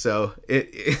 So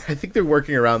I think they're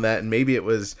working around that, and maybe it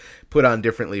was put on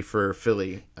differently for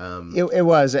Philly. It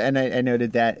was, and I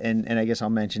noted that, and I guess I'll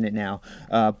mention it now.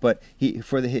 But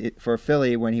for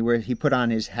Philly, when he put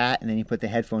on his hat, and then he put the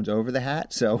headphones over the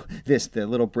hat, so the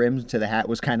little brim to the hat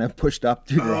was kind of pushed up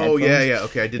through the headphones. Oh yeah,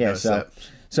 okay, I did notice that.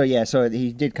 So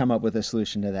he did come up with a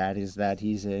solution to that, is that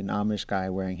he's an Amish guy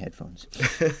wearing headphones.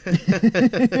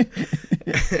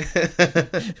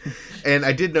 And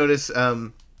I did notice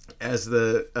as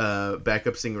the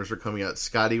backup singers were coming out,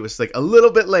 Scotty was like a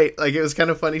little bit late. Like, it was kind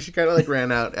of funny. She kind of like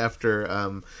ran out after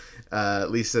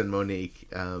Lisa and Monique.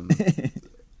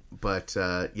 But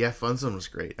yeah, Fun Zone was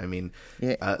great. I mean,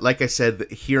 like I said,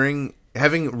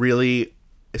 having really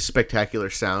spectacular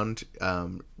sound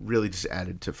really just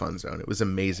added to Fun Zone. It was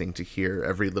amazing to hear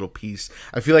every little piece.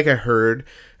 I feel like I heard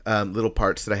little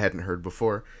parts that I hadn't heard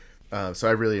before, so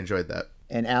I really enjoyed that.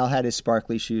 And Al had his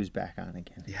sparkly shoes back on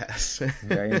again. Yes.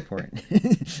 Very important.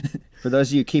 For those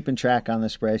of you keeping track on the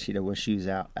spreadsheet of what shoes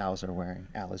Al is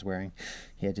wearing,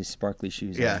 he had his sparkly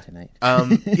shoes on tonight.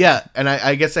 Yeah, and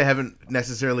I guess I haven't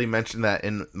necessarily mentioned that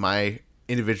in my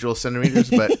individual centimeters,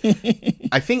 but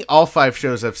I think all 5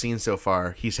 shows I've seen so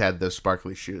far, he's had those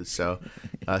sparkly shoes. So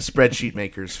spreadsheet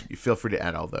makers, you feel free to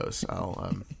add all those.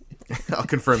 I'll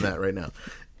confirm that right now.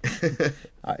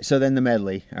 All right, so then the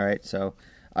medley. All right, so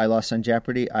I Lost on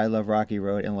Jeopardy, I Love Rocky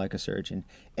Road, and Like a Surgeon.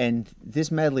 And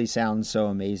this medley sounds so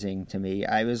amazing to me.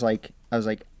 I was like,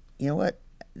 you know what?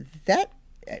 That,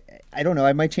 I don't know.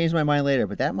 I might change my mind later,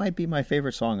 but that might be my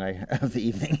favorite song of the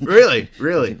evening. Really?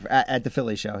 At the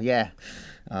Philly show, yeah.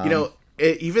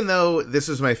 Even though this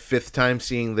was my 5th time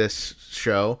seeing this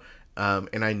show,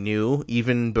 and I knew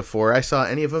even before I saw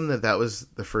any of them that was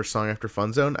the first song after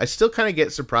Fun Zone, I still kind of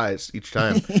get surprised each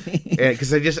time,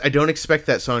 because I don't expect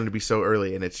that song to be so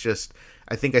early, and it's just,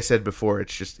 I think I said before,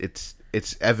 it's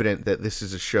evident that this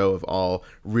is a show of all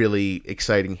really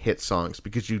exciting hit songs,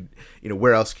 because you know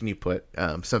where else can you put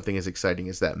something as exciting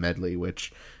as that medley,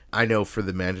 which I know for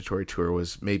the mandatory tour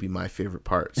was maybe my favorite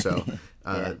part. So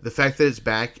the fact that it's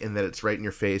back and that it's right in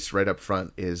your face, right up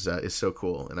front is so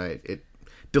cool, and it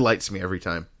delights me every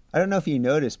time. I don't know if you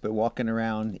noticed, but walking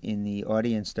around in the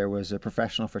audience, there was a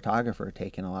professional photographer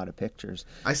taking a lot of pictures.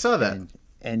 I saw that.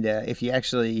 And if you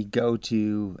actually go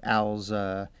to Al's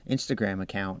Instagram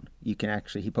account, you can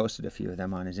actually, he posted a few of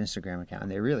them on his Instagram account,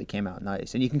 and they really came out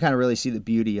nice. And you can kind of really see the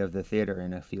beauty of the theater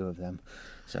in a few of them.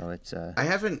 So it's... I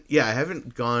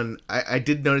haven't gone... I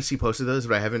did notice he posted those,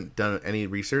 but I haven't done any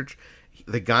research.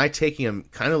 The guy taking him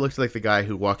kind of looked like the guy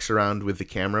who walks around with the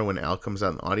camera when Al comes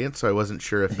out in the audience, so I wasn't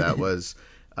sure if that was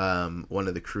one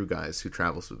of the crew guys who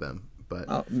travels with them.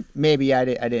 But maybe I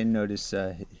didn't notice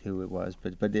who it was,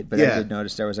 but I did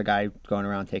notice there was a guy going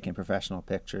around taking professional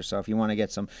pictures. So if you want to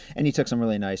get some, and he took some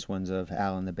really nice ones of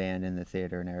Al and the band in the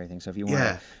theater and everything. So if you want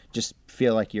to just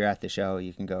feel like you're at the show,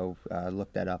 you can go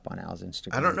look that up on Al's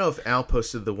Instagram. I don't know if Al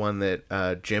posted the one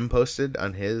that Jim posted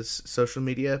on his social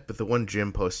media, but the one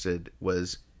Jim posted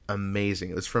was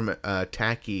amazing. It was from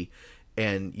Tacky,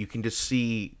 and you can just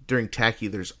see during Tacky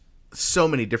there's so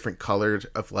many different colors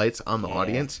of lights on the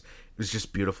audience. It was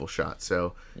just beautiful shot.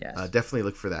 So definitely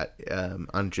look for that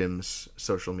on Jim's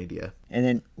social media. And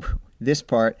then this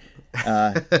part,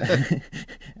 Al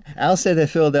said that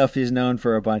Philadelphia is known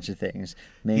for a bunch of things.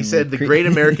 He said the great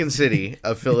American city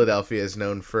of Philadelphia is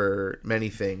known for many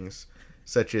things,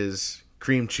 such as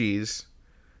cream cheese,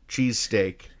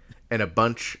 cheesesteak, and a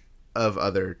bunch of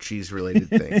other cheese-related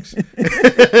things.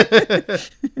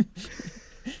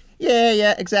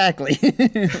 Yeah, exactly.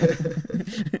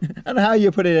 I don't know how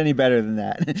you put it any better than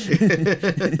that.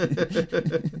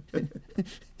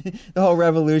 The whole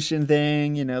revolution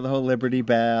thing, the whole Liberty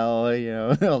Bell,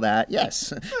 all that.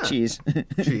 Yes, cheese.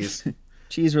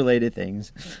 Cheese-related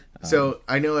things. So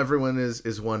I know everyone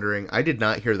is wondering. I did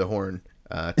not hear the horn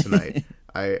tonight.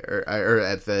 or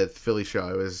at the Philly show.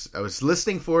 I was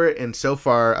listening for it, and so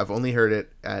far I've only heard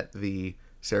it at the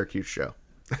Syracuse show.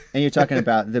 And you're talking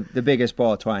about the biggest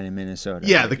ball of twine in Minnesota.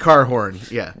 Yeah, right? The car horn.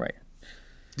 Yeah. Right.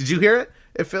 Did you hear it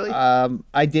at Philly?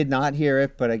 I did not hear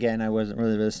it, but again, I wasn't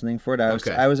really listening for it.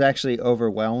 I was actually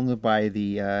overwhelmed by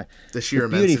the sheer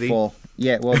immensity.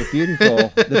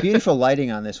 The beautiful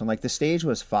lighting on this one. Like the stage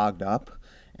was fogged up,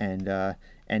 and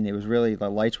it was really, the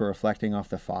lights were reflecting off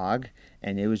the fog,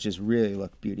 and it was just really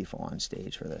looked beautiful on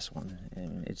stage for this one.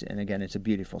 And again, it's a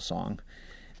beautiful song.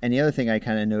 And the other thing I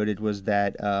kind of noted was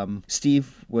that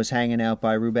Steve was hanging out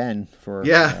by Ruben for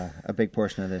a big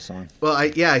portion of this song. Well,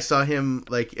 I saw him,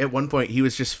 like, at one point, he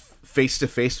was just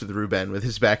face-to-face with Ruben with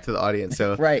his back to the audience.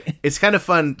 So right. It's kind of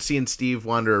fun seeing Steve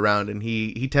wander around, and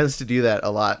he tends to do that a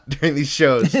lot during these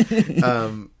shows,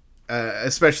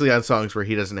 especially on songs where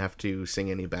he doesn't have to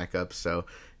sing any backups. So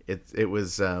it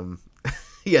was...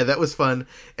 yeah, that was fun.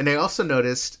 And I also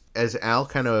noticed as Al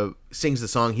kind of sings the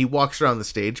song, he walks around the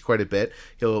stage quite a bit.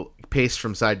 He'll pace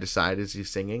from side to side as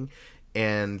he's singing.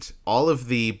 And all of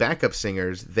the backup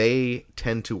singers, they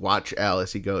tend to watch Al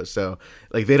as he goes. So,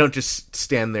 like, they don't just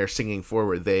stand there singing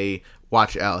forward. They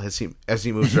watch Al as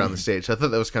he moves around the stage. So I thought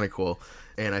that was kind of cool.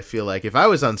 And I feel like if I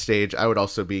was on stage, I would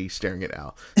also be staring at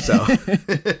Al. So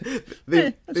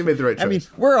they made the right choice. I mean,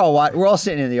 we're all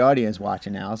sitting in the audience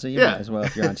watching Al, so you might as well,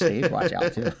 if you're on stage, watch Al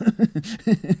too.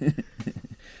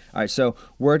 All right, so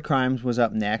Word Crimes was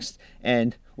up next,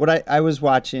 and what I was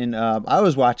watching,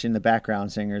 the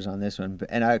background singers on this one,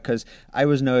 and because I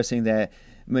was noticing that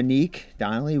Monique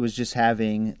Donnelly was just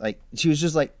having, like, she was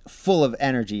just like full of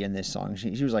energy in this song. She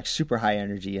was like super high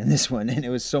energy in this one, and it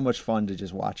was so much fun to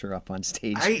just watch her up on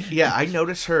stage. I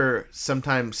notice her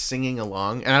sometimes singing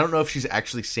along, and I don't know if she's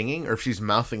actually singing or if she's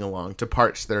mouthing along to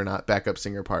parts that are not backup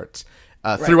singer parts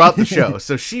throughout the show.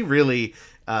 So she really,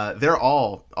 they're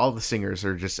all the singers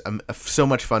are just so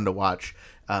much fun to watch,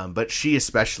 but she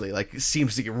especially, like,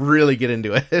 seems to really get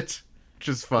into it, which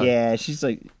is fun. Yeah, she's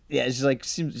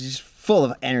full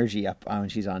of energy up when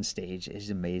she's on stage.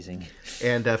 It's amazing.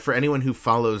 And for anyone who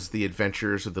follows the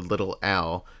adventures of the Little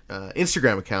Al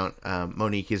Instagram account,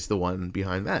 Monique is the one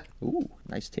behind that. Ooh,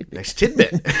 nice tidbit. Nice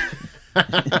tidbit.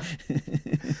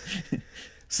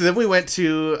 So then we went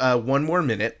to One More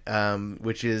Minute,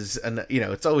 which is,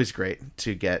 it's always great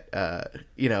to get,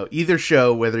 either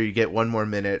show, whether you get One More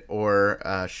Minute or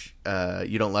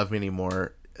You Don't Love Me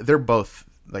Anymore. They're both,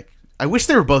 I wish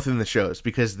they were both in the shows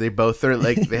because they both are,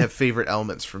 they have favorite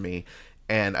elements for me.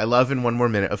 And I love in One More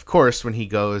Minute, of course, when he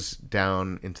goes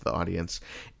down into the audience.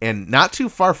 And not too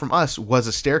far from us was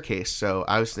a staircase. So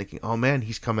I was thinking, oh man,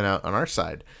 he's coming out on our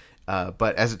side.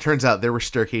 But as it turns out, there were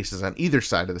staircases on either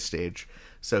side of the stage.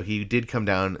 So he did come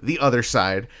down the other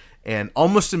side and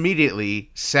almost immediately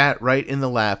sat right in the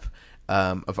lap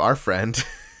of our friend.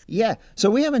 Yeah. So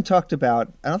we haven't talked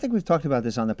about, I don't think we've talked about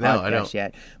this on the podcast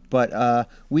yet, but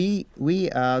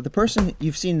the person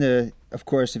you've seen of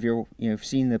course, if you've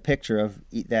seen the picture of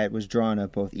that was drawn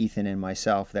of both Ethan and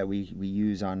myself that we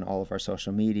use on all of our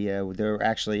social media. There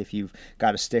actually, if you've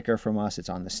got a sticker from us, it's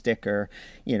on the sticker,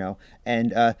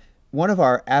 and one of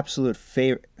our absolute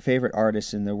favorite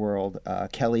artists in the world,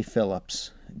 Kelly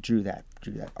Phillips, drew that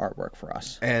artwork for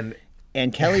us.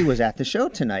 And Kelly was at the show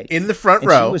tonight. In the front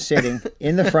row. She was sitting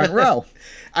in the front row.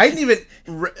 I didn't even,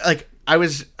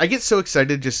 I get so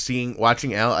excited just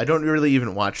watching Al. I don't really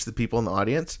even watch the people in the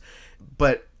audience.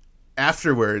 But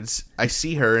afterwards, I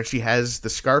see her and she has the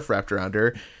scarf wrapped around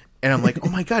her. And I'm like, oh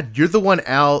my God, you're the one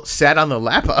Al sat on the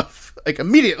lap of.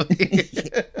 Immediately.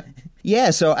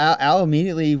 Yeah, so Al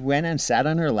immediately went and sat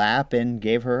on her lap and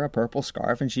gave her a purple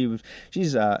scarf, and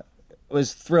she's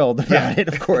was thrilled about it,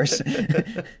 of course.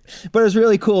 But it was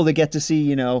really cool to get to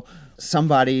see,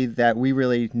 somebody that we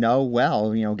really know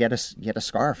well, get a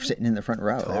scarf sitting in the front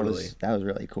row. Totally. That was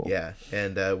really cool. Yeah,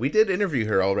 and we did interview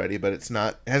her already, but it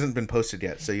hasn't been posted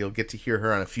yet, so you'll get to hear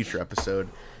her on a future episode.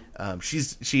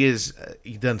 She has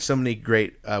done so many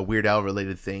great Weird Al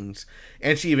related things,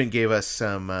 and she even gave us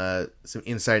some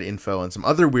inside info on some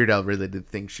other Weird Al related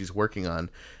things she's working on.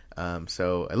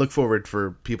 So I look forward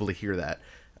for people to hear that,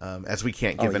 as we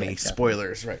can't give any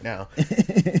spoilers right now.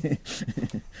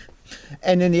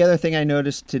 And then the other thing I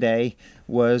noticed today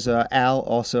was Al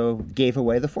also gave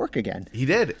away the fork again. He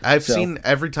did. I've seen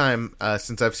every time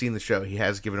since I've seen the show, he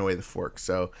has given away the fork.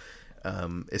 So.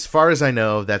 As far as I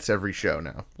know, that's every show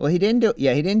now. Well, he didn't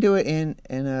do it in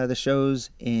the shows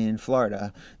in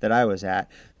Florida that I was at,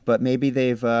 but maybe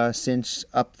they've since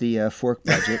upped the fork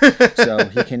budget, so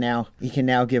he can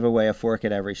now give away a fork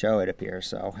at every show, it appears.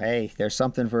 So hey, there's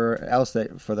something for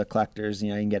the collectors.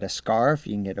 You can get a scarf,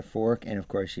 you can get a fork, and of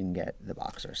course you can get the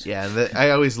boxers. Yeah, I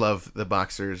always love the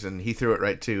boxers, and he threw it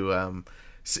right to.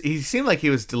 He seemed like he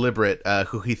was deliberate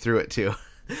who he threw it to.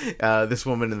 This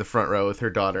woman in the front row with her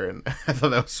daughter, and I thought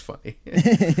that was funny.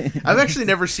 I've actually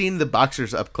never seen the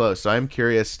boxers up close, so I'm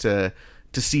curious to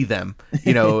see them.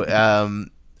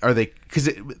 Are they? Because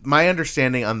my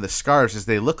understanding on the scarves is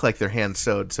they look like they're hand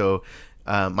sewed. So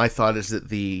my thought is that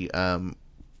the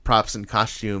props and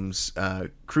costumes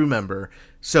crew member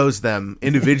sews them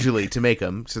individually to make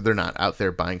them, so they're not out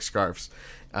there buying scarves.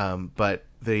 But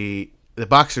the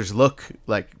boxers look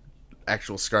like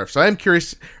actual scarves. So I'm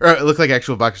curious, or it look like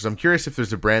actual boxers. I'm curious if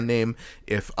there's a brand name,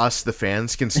 if us, the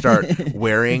fans, can start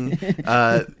wearing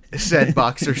said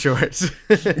boxer shorts.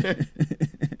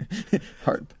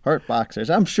 Heart boxers.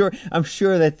 I'm sure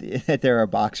that there are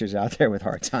boxers out there with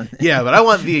hearts on them. Yeah, but I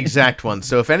want the exact one.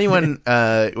 So if anyone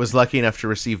was lucky enough to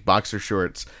receive boxer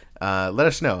shorts, let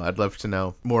us know. I'd love to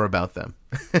know more about them.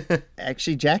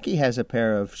 Actually, Jackie has a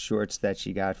pair of shorts that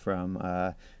she got from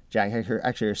Jackie.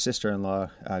 Her sister-in-law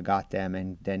got them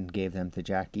and then gave them to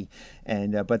Jackie,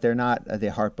 and but they're not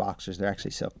the heart boxers. They're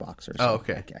actually silk boxers. Oh,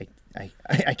 okay.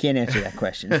 I can't answer that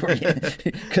question for you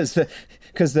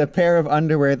because the pair of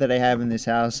underwear that I have in this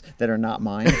house that are not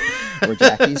mine or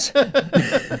Jackie's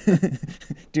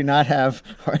do not have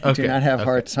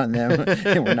hearts on them,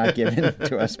 and were not given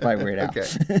to us by Weird Al. Okay.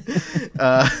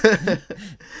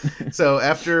 So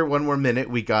after One More Minute,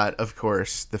 we got, of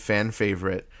course, the fan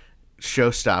favorite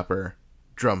showstopper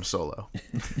drum solo.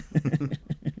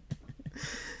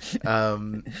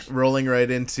 Rolling right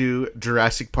into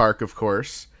Jurassic Park, of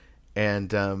course.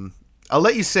 And I'll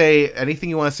let you say anything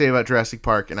you want to say about Jurassic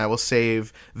Park, and I will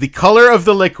save the color of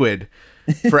the liquid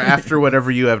for after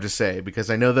whatever you have to say, because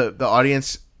I know that the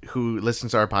audience who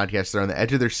listens to our podcast, they're on the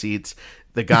edge of their seats.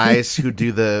 the guys who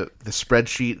do the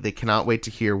spreadsheet, they cannot wait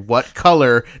to hear what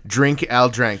color drink Al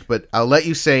drank. But I'll let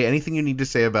you say anything you need to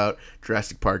say about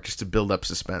Jurassic Park just to build up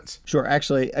suspense. Sure.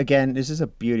 Actually, again, this is a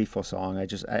beautiful song.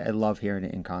 I love hearing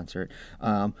it in concert.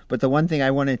 But the one thing I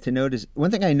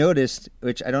noticed,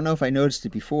 which I don't know if I noticed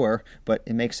it before, but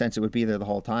it makes sense it would be there the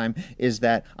whole time, is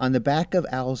that on the back of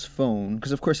Al's phone,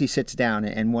 because of course he sits down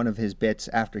and one of his bits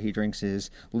after he drinks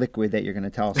his liquid that you're going to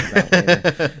tell us about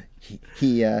later,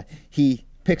 he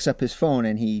picks up his phone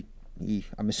and he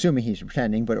I'm assuming he's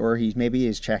pretending, or maybe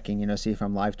he's checking, see if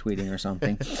I'm live tweeting or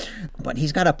something. But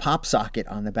he's got a pop socket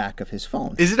on the back of his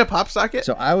phone. Is it a pop socket?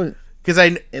 So I was because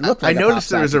I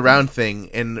noticed there was a round thing,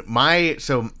 and I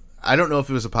don't know if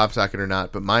it was a pop socket or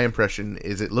not, but my impression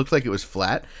is it looked like it was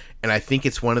flat, and I think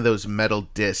it's one of those metal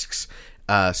discs.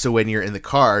 So when you're in the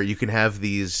car, you can have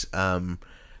these kind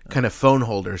of phone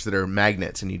holders that are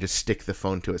magnets, and you just stick the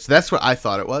phone to it. So that's what I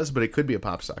thought it was, but it could be a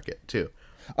pop socket too.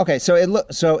 Okay, so it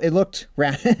looked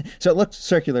round, so it looked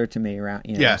circular to me around.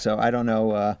 Yeah. So I don't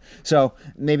know. So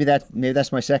maybe that's that's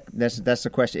the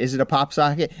question. Is it a pop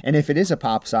socket? And if it is a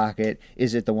pop socket,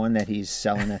 is it the one that he's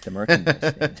selling at the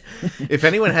merchandise stand? If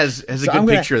anyone has a good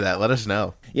picture of that, let us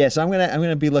know. Yeah, so I'm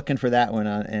gonna be looking for that one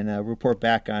and report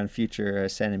back on future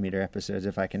Centimeter episodes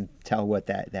if I can tell what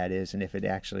that is, and if it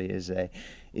actually is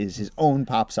his own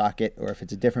pop socket, or if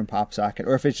it's a different pop socket,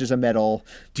 or if it's just a metal.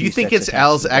 Do you think it's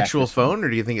Al's actual phone, or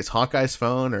do you think it's Hawkeye's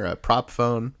phone, or a prop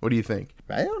phone? What do you think?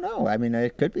 I don't know. I mean,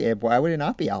 it could be. Why would it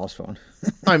not be Al's phone?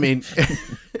 I mean,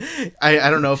 I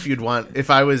don't know if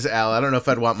I was Al, I don't know if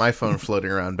I'd want my phone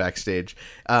floating around backstage.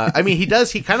 I mean, he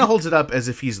kind of holds it up as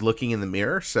if he's looking in the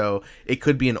mirror, so it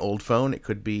could be an old phone. It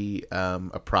could be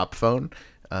a prop phone.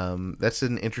 That's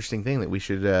an interesting thing that we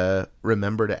should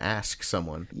remember to ask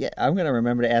someone. Yeah, I'm going to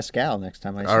remember to ask Al next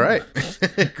time I see him. All right.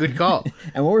 Good call.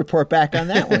 And we'll report back on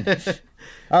that one.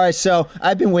 All right, so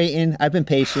I've been waiting. I've been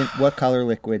patient. What color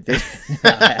liquid did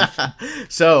I have?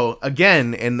 So,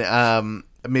 again, and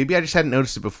maybe I just hadn't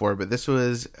noticed it before, but this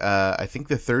was, I think,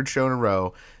 the third show in a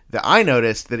row that I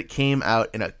noticed that it came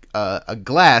out in a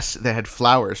glass that had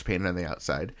flowers painted on the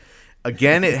outside.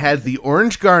 Again, it had the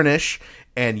orange garnish.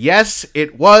 And yes,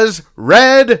 it was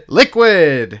red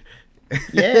liquid.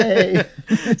 Yay!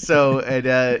 So,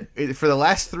 for the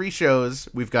last 3 shows,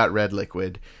 we've got red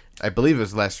liquid. I believe it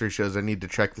was the last 3 shows. I need to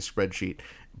check the spreadsheet.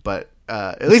 But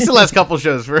at least the last couple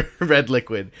shows for red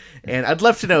liquid. And I'd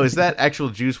love to know, is that actual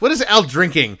juice? What is Al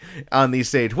drinking on these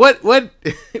stage? What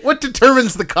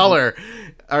determines the color?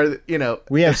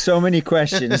 We have so many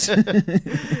questions.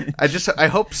 I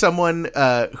hope someone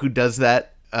who does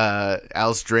that,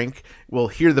 Al's drink, will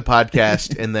hear the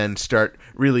podcast and then start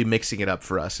really mixing it up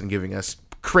for us and giving us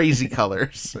crazy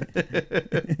colors.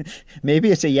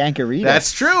 Maybe it's a Yankerito.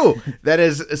 That's true. That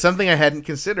is something I hadn't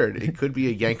considered. It could be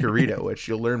a Yankerito, which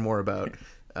you'll learn more about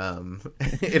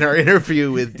in our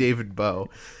interview with David Bowe.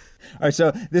 All right,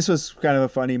 so this was kind of a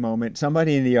funny moment.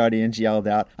 Somebody in the audience yelled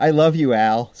out, "I love you,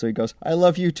 Al." So he goes, "I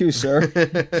love you too, sir."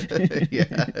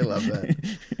 Yeah, I love that.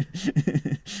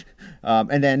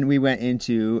 And then we went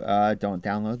into Don't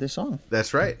Download This Song.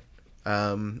 That's right.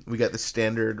 We got the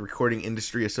standard Recording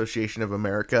Industry Association of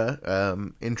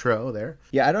America intro there.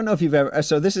 Yeah, I don't know if you've ever...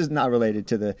 So this is not related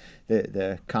to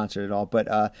the concert at all,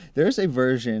 but there's a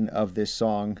version of this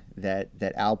song that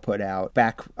Al put out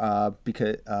back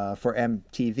because for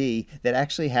MTV that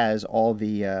actually has all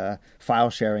the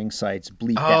file sharing sites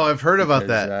bleeped out. Oh, I've heard about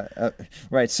that.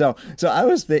 Right. So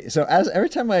every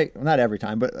time not every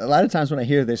time, but a lot of times when I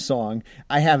hear this song,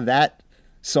 I have that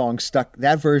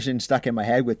version stuck in my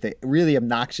head with the really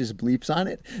obnoxious bleeps on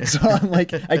it. So I'm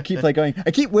like, I keep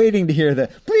waiting to hear the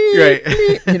bleep, right.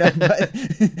 Bleep,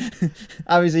 but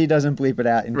obviously he doesn't bleep it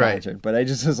out in concert, right. But I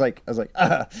was like,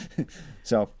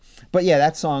 so, but yeah,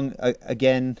 that song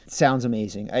again sounds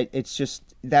amazing. It's just,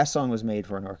 that song was made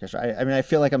for an orchestra. I mean, I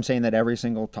feel like I'm saying that every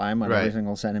single time on every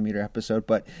single Centimeter episode,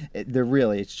 but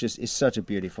it's such a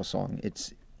beautiful song.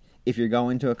 If you're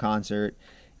going to a concert,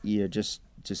 you just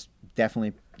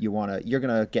definitely you're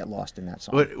gonna get lost in that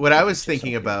song. What I was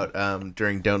thinking about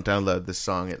during Don't Download This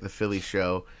Song at the Philly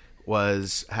show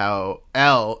was how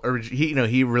Al,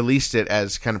 he released it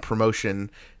as kind of promotion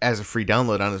as a free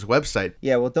download on his website.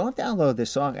 Yeah, well, Don't Download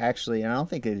This Song actually, and I don't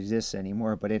think it exists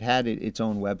anymore, but it had its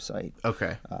own website.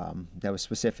 Okay. That was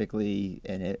specifically,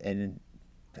 and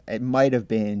it might have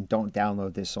been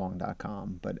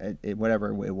don'tdownloadthissong.com, but whatever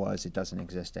it was, it doesn't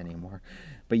exist anymore.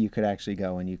 But you could actually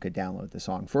go and you could download the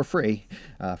song for free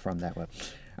from that web.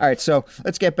 All right, so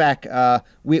let's get back.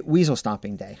 Weasel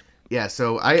Stomping Day. Yeah,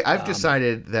 so I've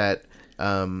decided that,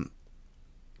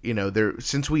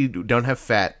 since we don't have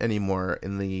Fat anymore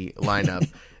in the lineup,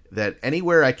 that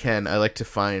anywhere I can, I like to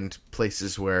find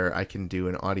places where I can do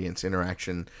an audience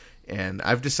interaction. And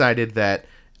I've decided that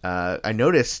I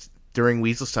noticed during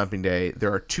Weasel Stomping Day,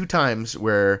 there are 2 times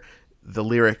where the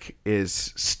lyric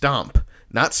is stomp,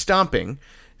 not stomping,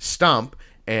 stomp,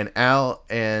 and Al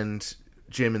and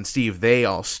Jim and Steve, they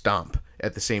all stomp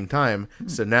at the same time.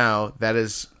 So now that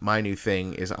is my new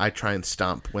thing, is I try and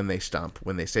stomp when they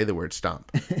say the word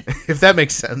stomp, if that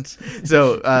makes sense.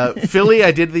 So Philly,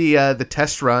 I did the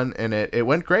test run, and it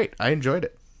went great. I enjoyed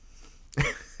it.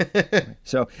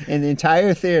 So in the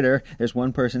entire theater, there's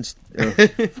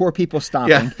 4 people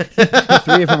stomping.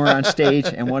 3 of them are on stage,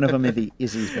 and one of them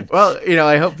is Ethan. Well,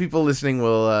 I hope people listening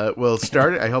will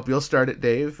start it. I hope you'll start it,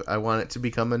 Dave. I want it to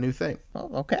become a new thing. Well,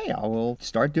 okay, I will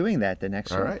start doing that the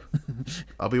next All show. right.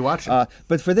 I'll be watching.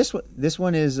 But for this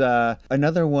one is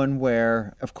another one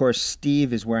where, of course,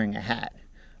 Steve is wearing a hat.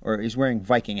 Or he's wearing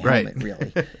Viking helmet, Right.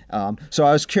 really. So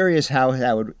I was curious how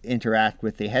that would interact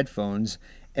with the headphones.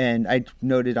 And I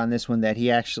noted on this one that he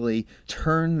actually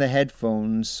turned the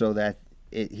headphones so that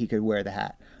he could wear the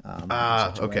hat.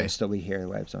 Okay. And still be hear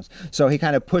the headphones. So he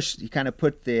kind of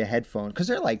put the headphone, because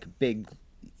they're like big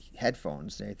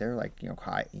headphones. They're like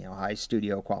high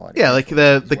studio quality. Yeah, like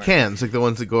the cans, like the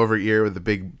ones that go over your ear with the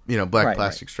big black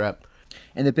plastic strap.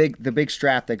 And the big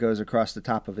strap that goes across the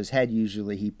top of his head,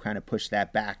 usually he kind of pushed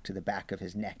that back to the back of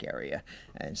his neck area,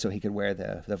 and so he could wear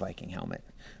the Viking helmet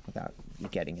without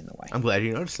getting in the way. I'm glad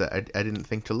you noticed that. I didn't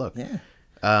think to look. Yeah.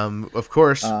 Of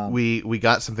course, we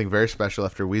got something very special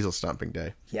after Weasel Stomping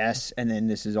Day. Yes, and then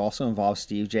this is also involves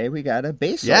Steve J. We got a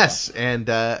bass solo. Yes, and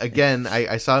again,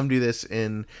 I saw him do this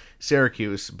in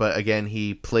Syracuse, but again,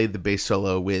 he played the bass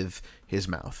solo with his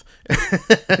mouth.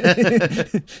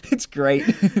 It's great.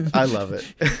 I love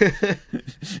it.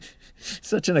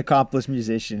 Such an accomplished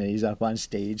musician, and he's up on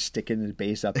stage sticking his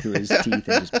bass up to his teeth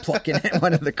and just plucking at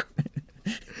one of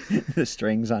the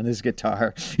strings on his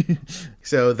guitar.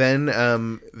 So then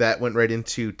that went right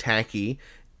into Tacky,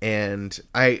 and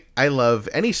I love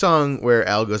any song where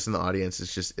Al goes in the audience.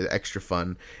 It's just extra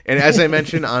fun. And as I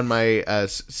mentioned on my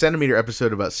Centimeter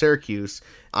episode about Syracuse,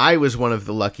 I was one of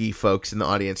the lucky folks in the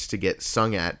audience to get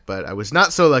sung at, but I was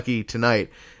not so lucky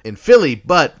tonight in Philly.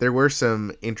 But there were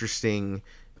some interesting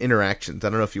interactions. I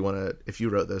don't know if you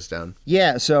wrote those down.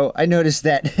 Yeah, so I noticed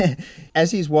that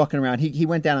as he's walking around, he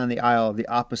went down on the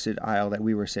opposite aisle that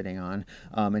we were sitting on,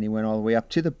 and he went all the way up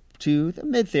to the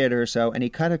mid theater or so, and he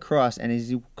cut across, and as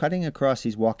he's cutting across,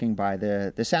 he's walking by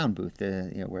the sound booth,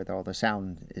 where all the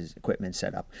sound equipment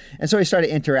set up, and so he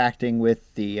started interacting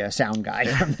with the sound guy.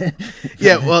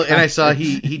 Yeah, well, and I saw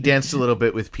he danced a little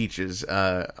bit with Peaches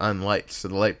on lights, so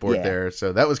the light board there,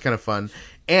 so that was kind of fun.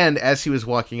 And as he was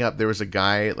walking up, there was a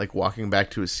guy like walking back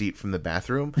to his seat from the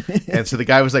bathroom, and so the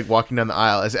guy was like walking down the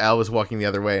aisle as Al was walking the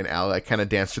other way, and Al like kind of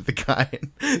danced with the guy.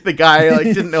 And the guy like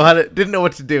didn't know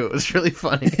what to do. It was really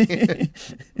funny.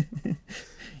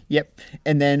 Yep.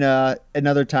 And then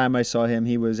another time I saw him,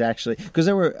 he was actually, because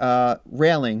there were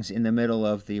railings in the middle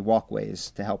of the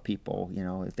walkways to help people,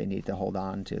 if they need to hold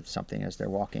on to something as they're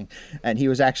walking. And he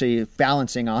was actually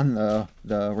balancing on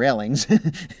the railings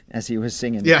as he was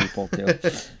singing to people too.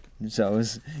 So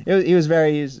it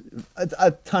was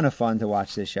a ton of fun to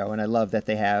watch this show, and I love that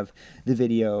they have the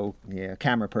video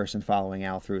camera person following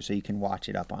Al through, so you can watch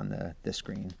it up on the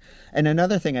screen. And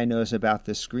another thing I noticed about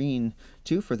the screen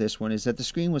too for this one is that the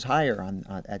screen was higher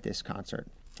at this concert.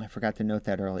 I forgot to note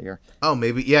that earlier. Oh,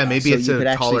 maybe so it's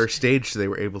a taller stage, so they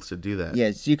were able to do that. Yeah,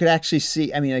 so you could actually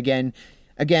see. I mean,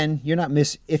 Again, you're not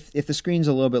if the screen's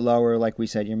a little bit lower, like we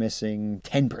said, you're missing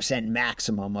 10%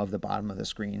 maximum of the bottom of the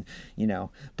screen,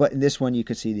 But in this one, you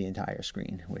could see the entire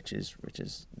screen, which is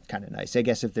kind of nice. I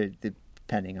guess if they're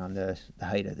depending on the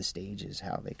height of the stage is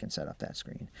how they can set up that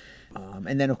screen.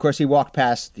 And then, of course, he walked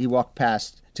past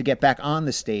to get back on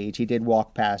the stage. He did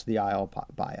walk past the aisle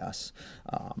by us,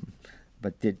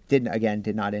 but did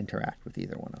not interact with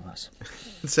either one of us.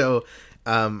 So.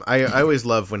 I always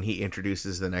love when he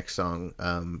introduces the next song,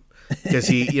 because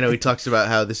he talks about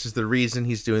how this is the reason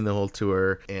he's doing the whole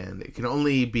tour, and it can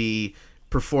only be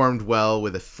performed well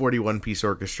with a 41-piece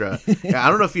orchestra. I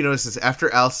don't know if you noticed this.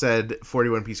 After Al said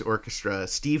 41-piece orchestra,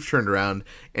 Steve turned around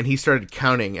and he started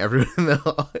counting everyone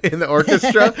in the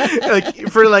orchestra.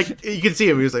 You could see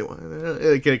him. He was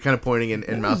like kind of pointing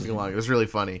and mouthing along. It was really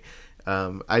funny.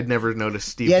 I'd never noticed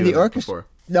Steve doing the that orchestra. before.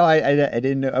 No, I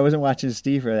didn't know. I wasn't watching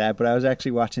Steve for that, but I was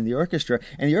actually watching the orchestra,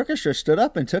 and the orchestra stood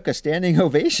up and took a standing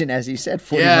ovation as he said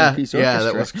 41-piece orchestra. Yeah,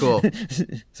 that was cool.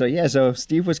 So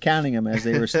Steve was counting them as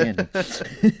they were standing.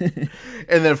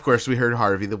 And then, of course, we heard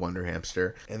Harvey the Wonder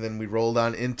Hamster, and then we rolled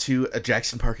on into a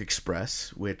Jackson Park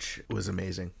Express, which was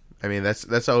amazing. I mean,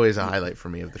 that's always a highlight for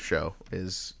me of the show.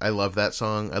 Is I love that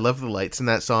song. I love the lights in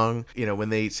that song. You know, when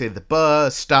they say the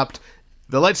bus stopped,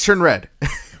 the lights turn red.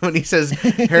 When he says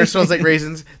hair smells like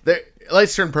raisins, the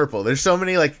lights turn purple. There's so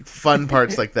many like fun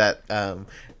parts like that.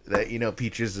 That, you know,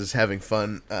 Peaches is having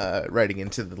fun writing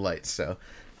into the lights. So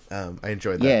I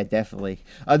enjoyed that. Yeah, definitely.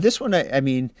 This one, I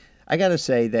mean, I gotta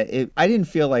say that I didn't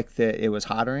feel like it was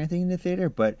hot or anything in the theater,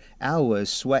 but Al was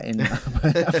sweating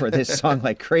for this song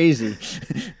like crazy.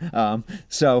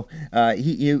 So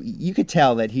you could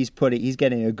tell that he's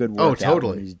getting a good workout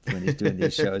totally. when he's doing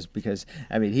these shows, because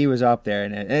I mean he was up there,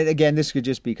 and again this could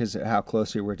just because of how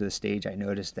close we were to the stage. I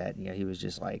noticed that, you know, he was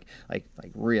just like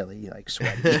really like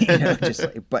sweaty, you know, just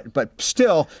like, but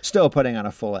still putting on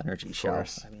a full energy show.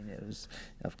 Course. I mean, it was,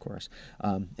 of course.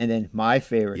 And then my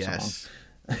favorite song.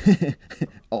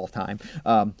 All time,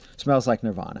 Smells Like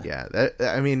Nirvana. Yeah,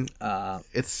 I mean,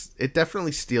 it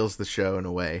definitely steals the show in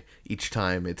a way each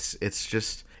time. It's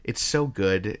just, it's so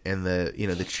good, and the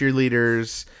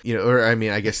cheerleaders, you know, or I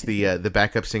mean, I guess the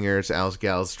backup singers, Al's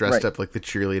gals, dressed up like the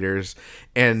cheerleaders,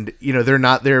 and you know, they're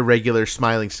not their regular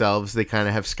smiling selves. They kind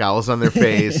of have scowls on their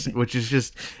face, which is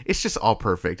just, it's just all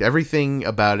perfect. Everything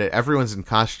about it. Everyone's in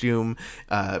costume.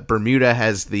 Bermuda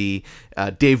has the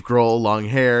Dave Grohl long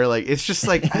hair. Like, it's just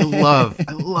like I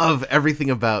love everything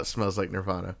about Smells Like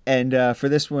Nirvana. And for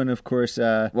this one, of course,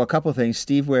 well, a couple of things.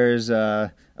 Steve wears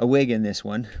a wig in this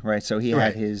one, right? So he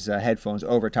had his headphones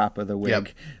over top of the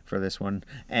wig for this one.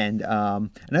 And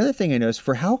another thing I noticed,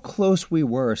 for how close we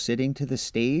were sitting to the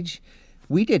stage,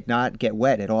 we did not get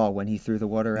wet at all when he threw the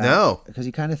water out. No, because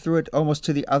he kind of threw it almost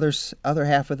to the other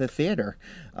half of the theater.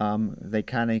 They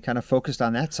kind of focused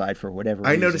on that side for whatever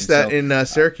reason. I noticed that in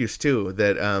Syracuse too.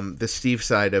 That the Steve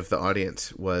side of the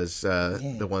audience was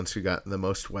the ones who got the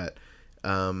most wet.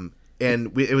 And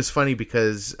it was funny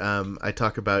because I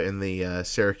talk about in the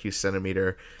Syracuse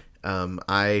Centimeter,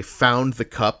 I found the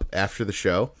cup after the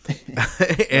show,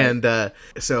 and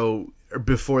so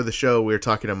before the show we were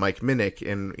talking to Mike Minnick,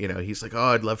 and you know, he's like, "Oh,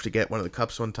 I'd love to get one of the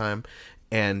cups one time."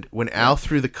 And when Al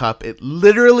threw the cup, it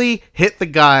literally hit the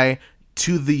guy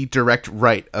to the direct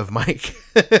right of Mike.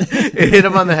 It hit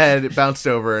him on the head, it bounced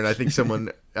over, and I think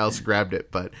someone else grabbed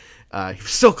it, but he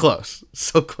was so close.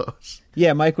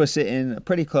 Yeah, Mike was sitting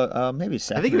pretty close, maybe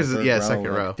second. I think it was second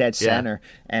like row, dead center,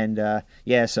 and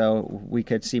so we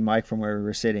could see Mike from where we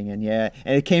were sitting, and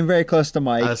it came very close to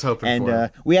Mike. I was hoping and for him.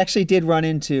 We actually did run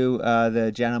into the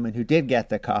gentleman who did get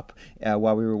the cup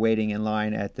while we were waiting in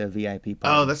line at the VIP party.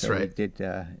 Oh, that's right.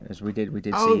 We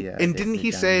did Oh, see. and didn't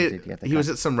he say he was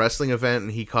at some wrestling event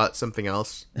and he caught something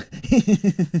else?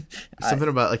 Something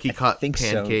about like he caught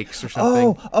pancakes or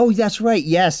something. Oh, that's right.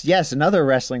 Yes. Another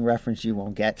wrestling reference you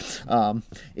won't get.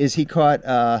 Is he caught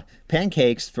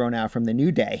pancakes thrown out from the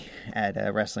New Day at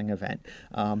a wrestling event.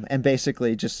 And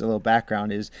basically, just a little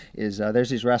background is there's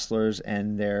these wrestlers,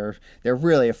 and they're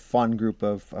really a fun group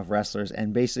of wrestlers,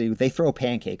 and basically they throw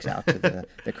pancakes out to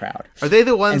the crowd. Are they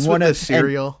the ones with the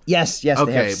cereal? Yes.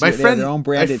 Okay, they have their own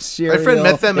branded cereal. My friend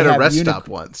met them at a rest stop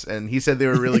once, and he said they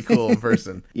were really cool in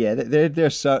person. Yeah, they're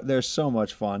so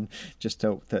much fun.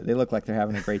 They look like they're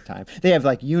having a great time. They have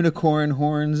like unicorn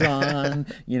horns on,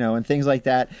 and things like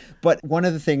that. But one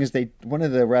of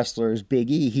the wrestlers, Big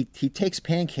E, he takes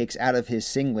pancakes out of his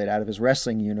singlet, out of his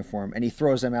wrestling uniform, and he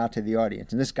throws them out to the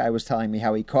audience. And this guy was telling me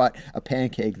how he caught a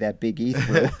pancake that Big E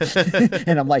threw.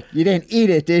 And I'm like, you didn't eat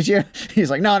it, did you? He's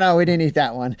like, no, we didn't eat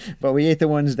that one. But we ate the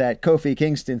ones that Kofi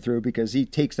Kingston threw, because he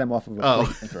takes them off of a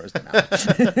plate and throws them out.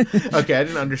 Okay, I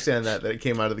didn't understand that it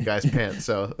came out of the guy's pants,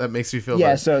 so that makes me feel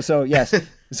better.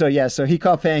 So he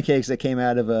caught pancakes that came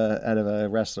out of a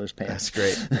wrestler's pants.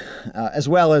 That's great. As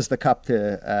well as the cup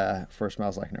for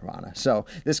Smells Like Nirvana. So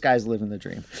this guy's living the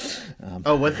dream.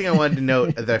 One thing I wanted to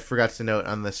note that I forgot to note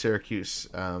on the Syracuse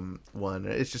one,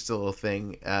 it's just a little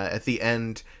thing. At the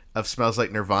end of Smells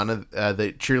Like Nirvana,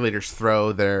 the cheerleaders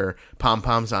throw their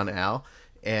pom-poms on Al.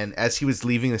 And as he was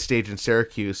leaving the stage in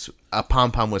Syracuse, a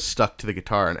pom-pom was stuck to the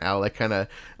guitar, and Al kind of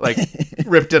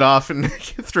ripped it off and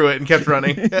threw it and kept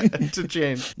running to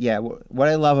change. Yeah, what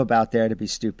I love about Dare to Be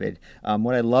Stupid,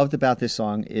 what I loved about this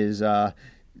song is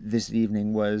this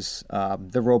evening was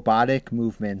the robotic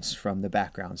movements from the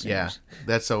background singers. Yeah,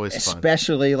 that's always fun.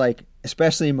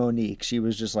 Especially Monique. She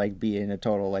was just being a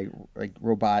total like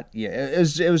robot. Yeah, it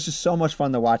was just so much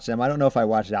fun to watch them. I don't know if I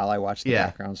watched Al. I watched the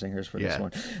background singers for this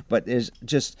one, but it's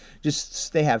just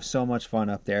they have so much fun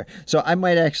up there. So I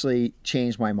might actually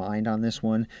change my mind on this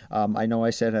one. I know I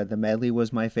said the medley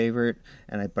was my favorite,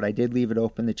 but I did leave it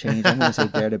open to change. I'm going to say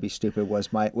Dare to Be Stupid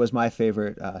was my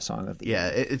favorite song of the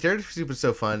year. Yeah, Dare to Be Stupid is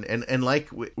so fun, and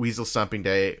like Weasel Stomping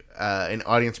Day, an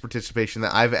audience participation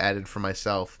that I've added for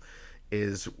myself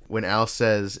is when Al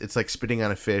says it's like spitting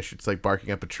on a fish, it's like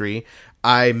barking up a tree.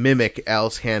 I mimic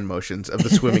Al's hand motions of the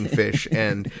swimming fish,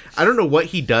 and I don't know what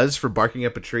he does for barking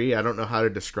up a tree. I don't know how to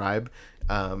describe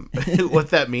what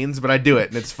that means, but I do it,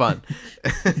 and it's fun.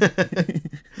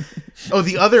 Oh,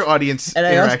 the other audience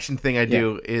interaction thing I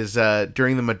do is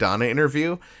during the Madonna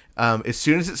interview. As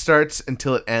soon as it starts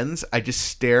until it ends, I just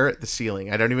stare at the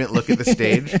ceiling. I don't even look at the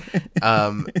stage.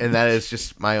 And that is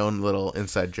just my own little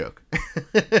inside joke.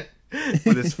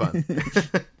 But it's fun.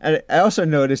 I also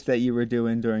noticed that you were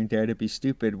doing during Dare to Be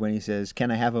Stupid when he says,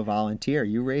 "Can I have a volunteer?"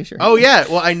 You raise your hand. Oh, yeah.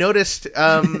 Well, I noticed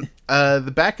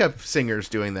the backup singer's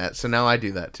doing that, so now I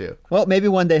do that too. Well, maybe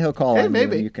one day he'll call on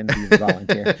maybe. you and you can be the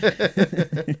volunteer.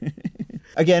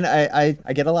 Again,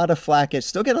 I get a lot of flack. I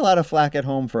still get a lot of flack at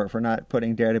home for not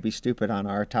putting Dare to Be Stupid on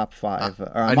our top 5.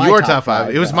 Or on your top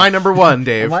 5. It was my number 1,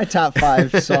 Dave. My top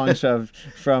 5 songs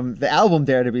from the album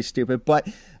Dare to Be Stupid. But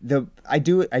I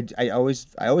always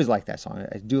like that song.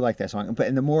 I do like that song.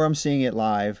 And the more I'm seeing it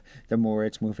live, the more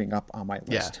it's moving up on my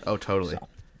list. Yeah. Oh, totally. So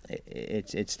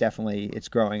it's definitely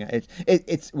growing.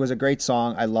 It was a great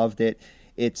song. I loved it.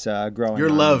 It's growing. Your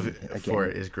love for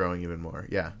it is growing even more.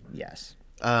 Yeah. Yes.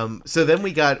 So then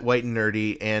we got White and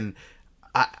Nerdy, and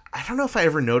I don't know if I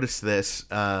ever noticed this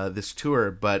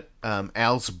tour, but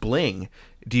Al's bling.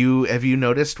 Have you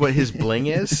noticed what his bling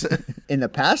is? In the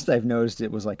past, I've noticed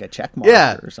it was like a check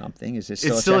mark or something. Is it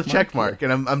still it's still a check mark?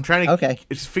 And I'm trying to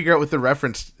just figure out what the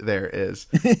reference there is.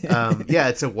 Yeah,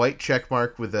 it's a white check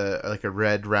mark with a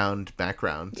red round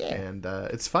background, and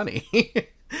it's funny.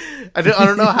 I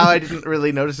don't know how I didn't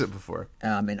really notice it before. In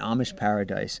Amish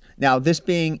Paradise. Now, this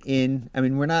being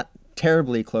we're not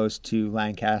terribly close to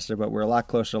Lancaster, but we're a lot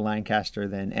closer to Lancaster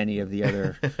than any of the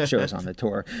other shows on the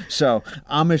tour. So,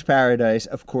 Amish Paradise,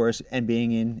 of course, and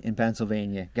being in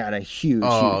Pennsylvania, got a huge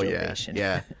ovation.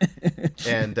 Yeah.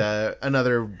 And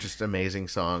another just amazing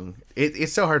song.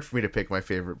 It's so hard for me to pick my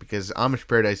favorite because Amish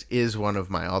Paradise is one of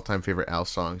my all-time favorite Al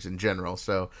songs in general,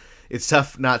 so it's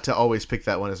tough not to always pick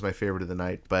that one as my favorite of the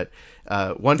night. But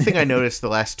one thing I noticed the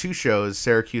last 2 shows,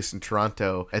 Syracuse and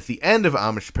Toronto, at the end of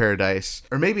Amish Paradise,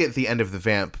 or maybe at the end of The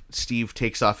Vamp, Steve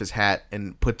takes off his hat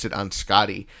and puts it on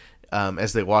Scotty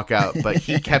as they walk out. But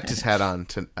he kept his hat on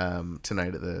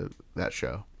tonight at that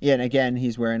show. Yeah, and again,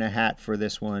 he's wearing a hat for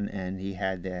this one, and he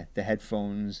had the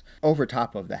headphones over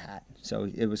top of the hat. So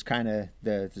it was kind of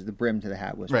the brim to the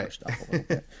hat was pushed up a little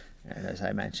bit. As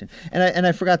I mentioned, and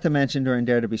I forgot to mention during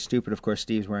Dare to Be Stupid, of course,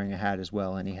 Steve's wearing a hat as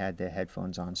well, and he had the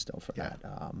headphones on still for that.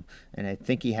 And I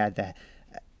think he had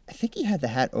the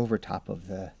hat over top of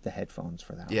the headphones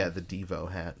for that. Yeah, the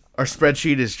Devo hat. Our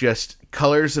spreadsheet is just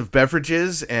colors of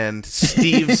beverages and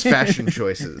Steve's fashion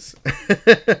choices.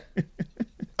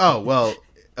 Oh well,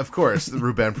 of course, the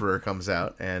Rube Emperor comes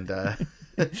out and.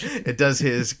 It does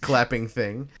his clapping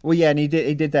thing. Well, yeah, and he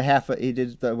did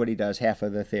what he does, half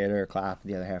of the theater clap,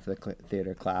 the other half of the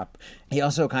theater clap. He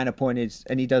also kind of pointed,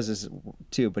 and he does this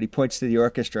too, but he points to the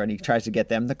orchestra and he tries to get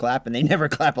them to clap, and they never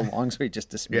clap along, so he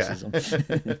just dismisses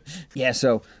them. Yeah,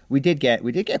 so we did get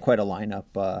quite a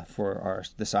lineup for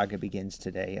the Saga Begins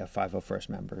today of 501st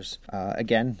members.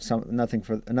 Again,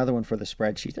 another one for the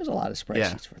spreadsheet. There's a lot of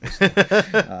spreadsheets for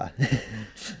this.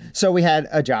 So we had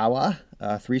a Jawa.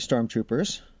 3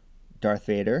 stormtroopers, Darth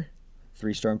Vader,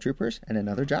 3 stormtroopers, and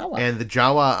another Jawa. And the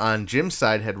Jawa on Jim's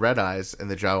side had red eyes,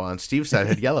 and the Jawa on Steve's side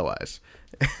had yellow eyes.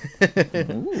 I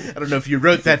don't know if you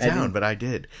wrote that down, but I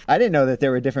did. I didn't know that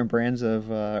there were different brands of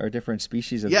or different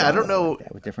species of. Yeah, Jawa I don't know. Like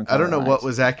that, with different I don't know eyes. what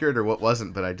was accurate or what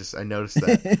wasn't, but I noticed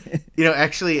that.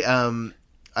 Actually,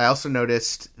 I also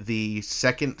noticed the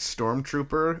second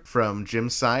stormtrooper from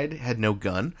Jim's side had no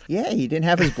gun. Yeah, he didn't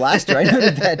have his blaster. I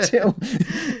noted that too.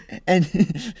 And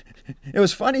it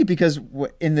was funny because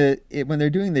when they're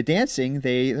doing the dancing,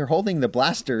 they're holding the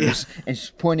blasters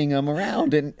and pointing them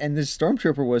around, and the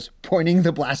stormtrooper was pointing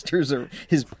the blasters or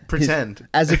his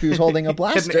as if he was holding a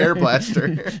blaster, an air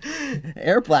blaster,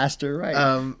 air blaster,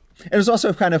 right? It was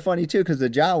also kind of funny too because the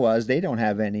Jawas, they don't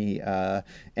have any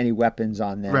weapons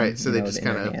on them, right? So they just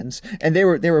kind of hands, and they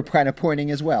were kind of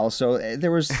pointing as well. So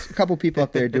there was a couple people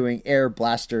up there doing air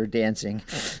blaster dancing.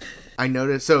 I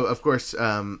noticed. So of course,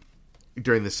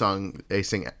 during the song,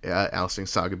 Al sings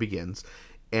 "Saga Begins."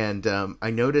 And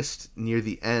I noticed near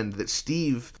the end that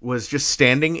Steve was just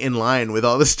standing in line with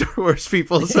all the Star Wars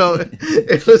people. So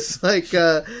it was like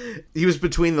he was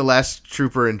between the last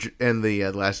trooper and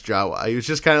the last Jawa. He was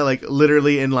just kind of like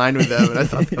literally in line with them. And I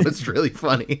thought that was really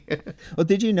funny. Well,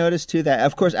 did you notice too that,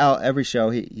 of course, Al, every show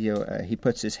he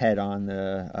puts his head on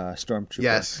the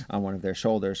stormtrooper on one of their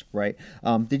shoulders, right?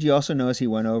 Did you also notice he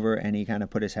went over and he kind of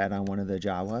put his head on one of the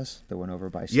Jawas that went over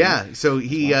by Steve? Yeah. So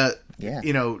he, Yeah.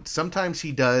 you know, sometimes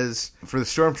he does, for the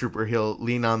Stormtrooper, he'll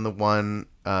lean on the one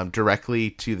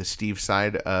directly to the Steve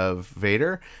side of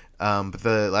Vader. But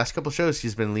the last couple shows,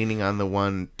 he's been leaning on the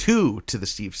one to the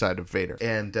Steve side of Vader.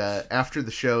 And after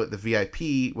the show at the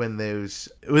VIP, when they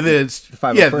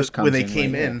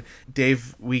came in,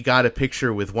 Dave, we got a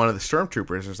picture with one of the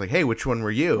Stormtroopers. I was like, "Hey, which one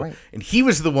were you?" Right. And he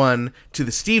was the one to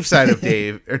the Steve side of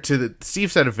Dave, or to the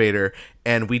Steve side of Vader.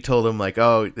 And we told him, like,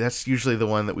 "Oh, that's usually the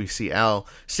one that we see Al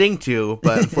sing to."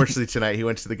 But unfortunately tonight he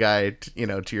went to the guy,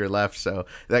 to your left. So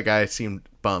that guy seemed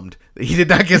bummed that he did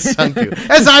not get sung to,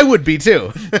 as I would be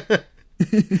too.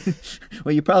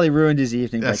 Well, you probably ruined his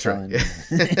evening by telling him.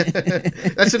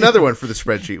 That's another one for the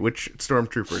spreadsheet. Which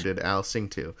Stormtrooper did Al sing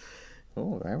to?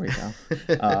 Oh, there we go.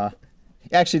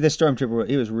 Actually, this Stormtrooper,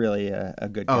 he was really a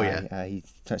good guy. Oh, yeah. He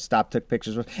stopped, took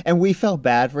pictures with, and we felt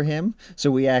bad for him,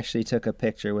 so we actually took a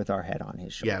picture with our head on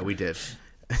his shoulder. Yeah, we did.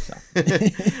 So.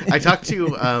 I talked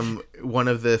to one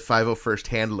of the 501st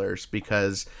handlers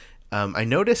because I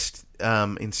noticed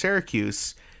in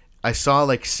Syracuse, I saw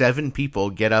like 7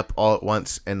 people get up all at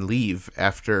once and leave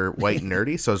after White and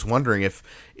Nerdy. So I was wondering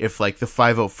if like the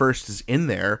 501st is in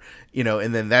there,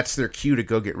 and then that's their cue to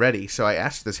go get ready. So I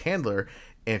asked this handler,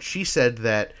 and she said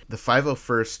that the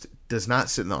 501st does not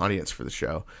sit in the audience for the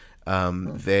show.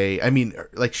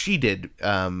 She did,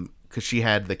 because she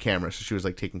had the camera, so she was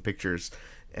like taking pictures,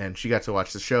 and she got to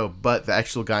watch the show. But the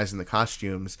actual guys in the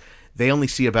costumes, they only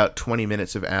see about 20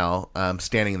 minutes of Al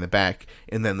standing in the back,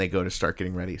 and then they go to start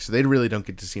getting ready. So they really don't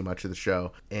get to see much of the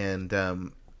show. And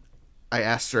I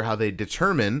asked her how they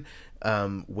determine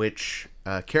which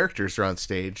characters are on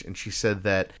stage, and she said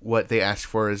that what they ask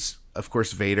for is, of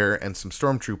course, Vader and some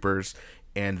Stormtroopers,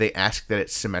 and they ask that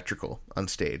it's symmetrical on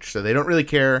stage. So they don't really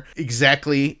care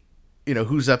exactly,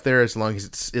 who's up there, as long as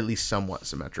it's at least somewhat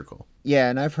symmetrical. Yeah,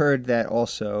 and I've heard that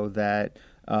also that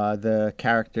the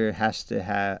character has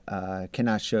to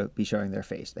cannot be showing their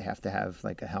face. They have to have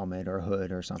like a helmet or a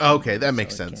hood or something. Okay, that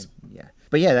makes sense. Yeah,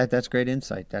 but yeah, that's great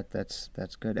insight. That's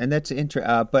good, and that's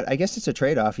but I guess it's a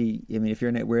trade-off. If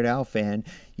you're a Weird Al fan,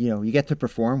 you get to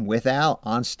perform with Al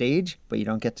on stage, but you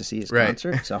don't get to see his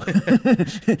concert. So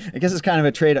I guess it's kind of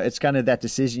a trade-off. It's kind of that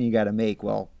decision you got to make.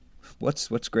 Well,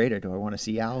 what's greater? Do I want to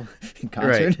see Al in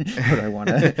concert, or do I want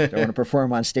to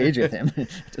perform on stage with him?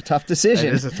 It's a tough decision.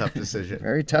 It is a tough decision.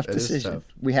 Very tough decision. Tough.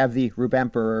 We have the Rube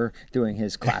Emperor doing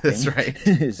his clapping. That's right.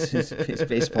 his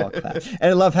baseball clap. And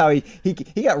I love how he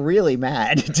got really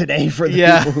mad today for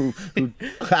the people who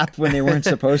clapped when they weren't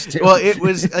supposed to. Well, it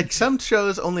was like some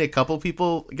shows only a couple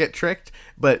people get tricked,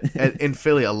 but in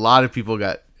Philly a lot of people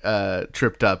got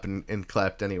tripped up and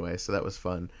clapped anyway, so that was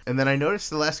fun. And then I noticed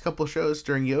the last couple shows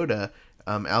during Yoda,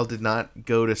 Al did not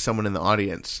go to someone in the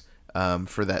audience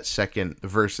for that second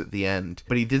verse at the end,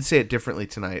 but he did say it differently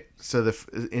tonight. So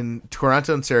in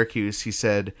Toronto and Syracuse, he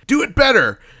said, "Do it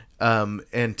better."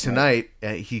 And tonight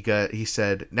he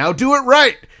said, "Now do it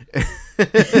right."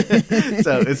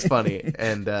 So it's funny,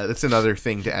 and that's another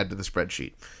thing to add to the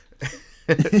spreadsheet.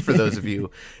 For those of you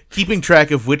keeping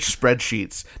track of which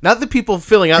spreadsheets, not the people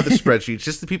filling out the spreadsheets,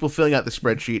 just the people filling out the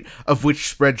spreadsheet of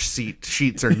which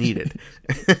sheets are needed.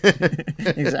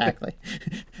 Exactly.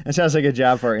 That sounds like a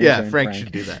job for our intern, Frank. Frank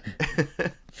should do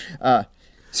that.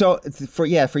 So for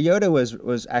Yoda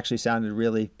was actually sounded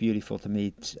really beautiful to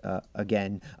me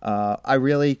again. I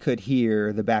really could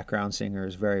hear the background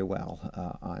singers very well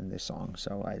on this song.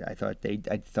 So I thought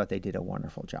they did a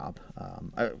wonderful job.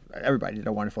 Everybody did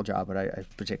a wonderful job, but I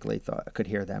particularly thought I could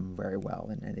hear them very well,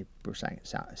 and they were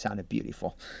sounded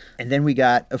beautiful. And then we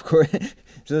got, of course,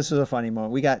 so this was a funny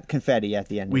moment. We got confetti at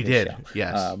the end. We of the did, show.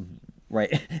 Yes.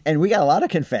 Right, and we got a lot of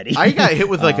confetti. I got hit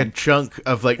with like a chunk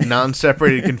of like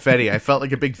non-separated confetti. I felt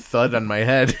like a big thud on my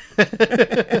head.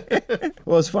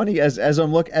 Well, it's funny as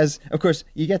of course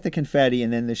you get the confetti,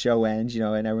 and then the show ends,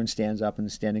 and everyone stands up in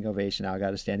the standing ovation. I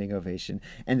got a standing ovation,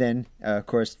 and then of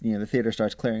course the theater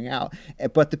starts clearing out,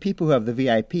 but the people who have the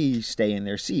VIP stay in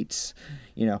their seats.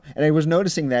 And I was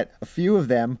noticing that a few of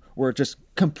them were just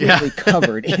completely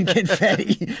covered in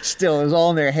confetti. Still, it was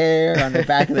all in their hair, on the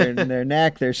back of their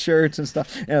neck, their shirts and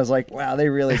stuff. And I was like, wow, they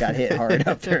really got hit hard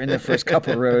up there in the first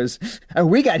couple rows. And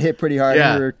we got hit pretty hard.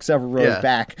 Yeah. We were several rows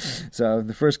back. So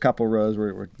the first couple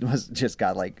rows just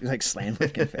got like slammed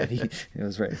with confetti. It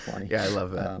was very funny. Yeah, I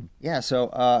love that.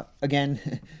 So again,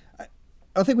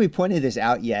 I don't think we pointed this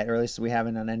out yet, or at least we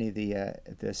haven't on any of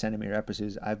the Centimeter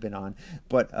episodes I've been on.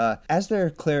 But as they're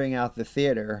clearing out the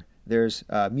theater, there's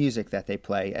music that they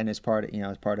play, and as part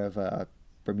of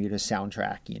Bermuda's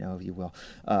soundtrack, if you will.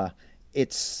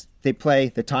 They play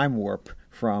the Time Warp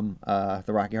from the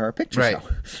Rocky Horror Picture Show.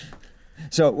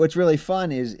 So what's really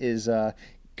fun is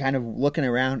kind of looking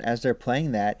around as they're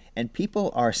playing that, and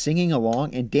people are singing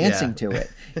along and dancing to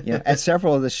it. At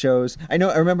several of the shows, I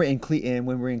remember when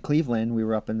we were in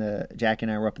Cleveland, Jack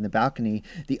and I were up in the balcony.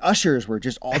 The ushers were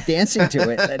just all dancing to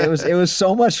it. And it was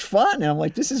so much fun, and I'm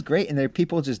like, this is great. And there are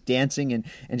people just dancing and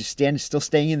just still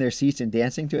staying in their seats and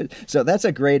dancing to it. So that's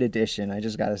a great addition. I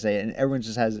just got to say it. And everyone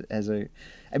just has a.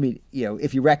 I mean,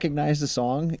 if you recognize the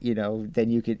song, then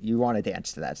you want to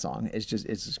dance to that song. It's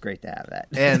just great to have that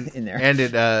in there. And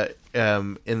it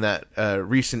in that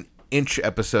recent Inch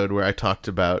episode where I talked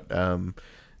about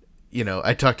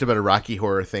I talked about a Rocky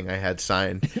Horror thing I had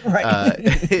signed. Right.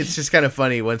 It's just kind of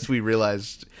funny once we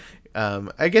realized.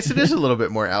 I guess it is a little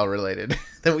bit more Al related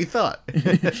than we thought.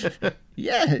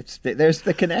 Yeah, there's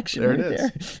the connection there right it is.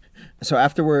 there. So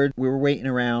afterward, we were waiting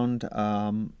around.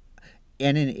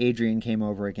 Ann and Adrian came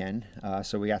over again,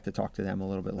 so we got to talk to them a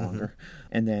little bit longer.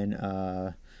 And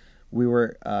then we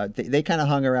were they kind of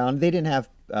hung around. They didn't have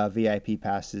VIP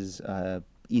passes.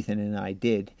 Ethan and I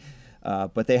did.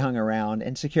 But they hung around,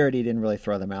 and security didn't really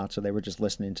throw them out, so they were just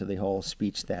listening to the whole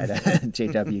speech that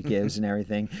JW gives and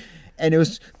everything. And it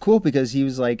was cool because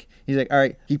he's like, all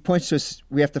right. He points to us.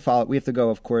 We have to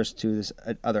go, of course, to this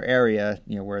other area,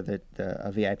 where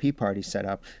a VIP party's set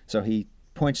up. So he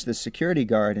points to the security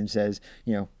guard and says,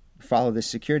 follow this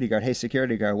security guard. Hey,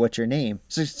 security guard, what's your name?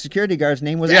 So security guard's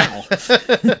name was Al.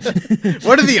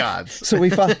 What are the odds?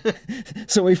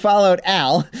 So we followed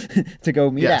Al to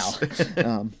go meet Yes.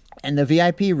 Al. And the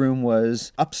VIP room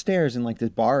was upstairs in like this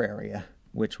bar area,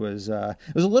 which was it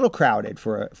was a little crowded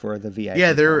for the VIP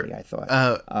party, I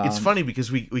thought. It's funny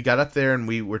because we got up there and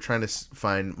we were trying to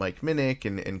find Mike Minnick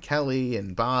and Kelly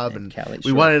and Bob and Kelly,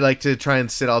 we sure. wanted to try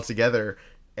and sit all together.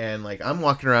 And I'm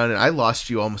walking around and I lost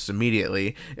you almost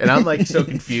immediately. And I'm so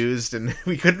confused and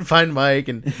we couldn't find Mike.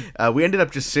 And we ended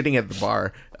up just sitting at the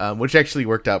bar, which actually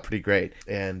worked out pretty great.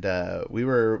 And we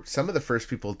were some of the first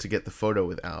people to get the photo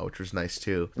with Al, which was nice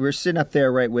too. We were sitting up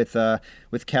there right with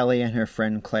Kelly and her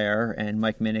friend Claire, and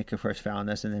Mike Minnick, of course, found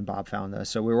us, and then Bob found us.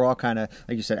 So we were all kind of,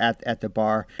 like you said, at the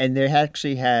bar. And they had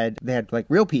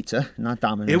real pizza, not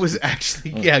Domino's. It was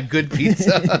actually, good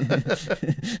pizza.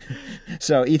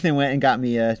 So Ethan went and got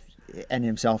me and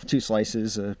himself 2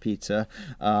 slices of pizza,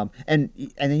 and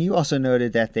then you also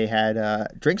noted that they had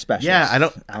drink specials. Yeah, I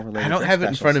don't have it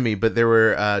in front of me, but there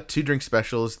were 2 drink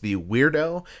specials: the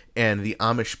Weirdo and the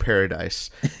Amish Paradise.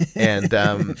 And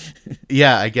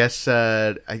I guess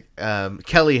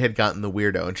Kelly had gotten the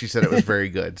Weirdo, and she said it was very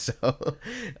good. So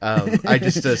I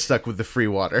just stuck with the free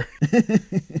water.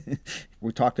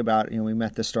 We talked about, we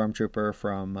met the stormtrooper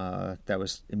from that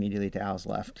was immediately to Al's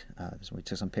left. So we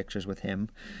took some pictures with him.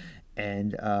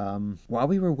 And while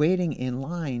we were waiting in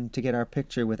line to get our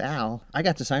picture with Al, I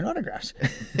got to sign autographs.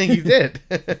 You did.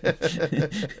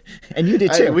 And you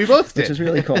did too. We both did. Which was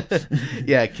really cool.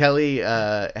 Yeah, Kelly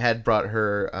had brought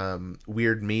her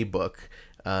Weird Me book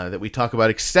that we talk about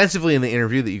extensively in the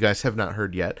interview that you guys have not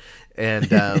heard yet.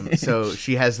 And so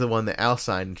she has the one that Al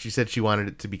signed. And she said she wanted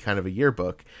it to be kind of a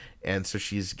yearbook. And so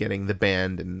she's getting the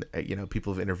band and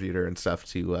people have interviewed her and stuff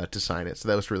to sign it. So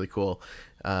that was really cool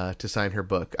to sign her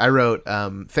book. I wrote,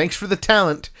 "Thanks for the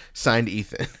talent," signed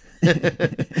Ethan,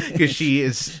 because she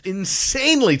is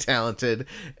insanely talented.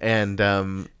 And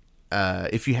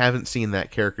if you haven't seen that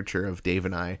caricature of Dave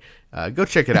and I, go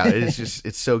check it out.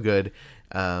 It's so good.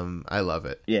 I love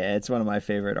it. Yeah, it's one of my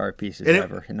favorite art pieces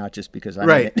ever, and not just because I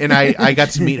right. made it. And I got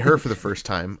to meet her for the first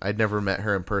time. I'd never met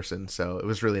her in person, so it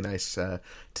was really nice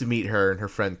to meet her and her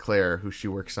friend Claire, who she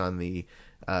works on the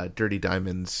Dirty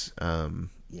Diamonds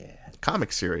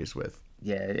comic series with.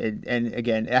 Yeah, and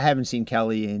again, I haven't seen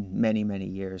Kelly in many, many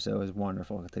years, so it was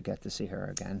wonderful to get to see her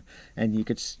again. And you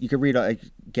could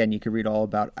read all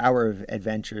about our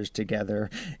adventures together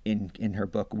in her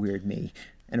book Weird Me.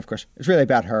 And of course, it's really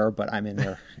about her, but I'm in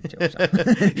there too.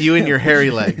 So. You and your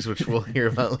hairy legs, which we'll hear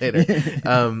about later.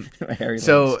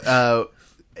 So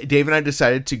Dave and I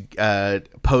decided to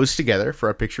pose together for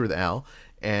our picture with Al,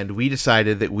 and we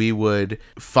decided that we would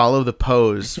follow the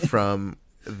pose from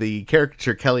the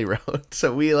caricature Kelly wrote.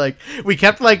 So we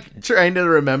kept trying to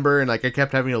remember, and I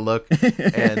kept having to look,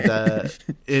 and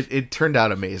it turned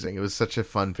out amazing. It was such a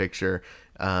fun picture.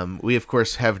 We of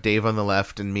course have Dave on the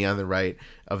left and me on the right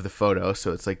of the photo,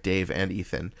 so it's Dave and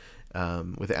Ethan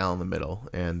with Al in the middle,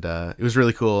 and it was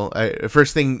really cool. The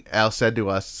first thing Al said to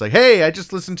us is "Hey, I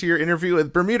just listened to your interview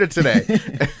with Bermuda today,"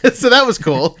 so that was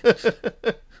cool.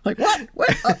 What?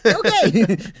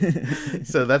 Okay.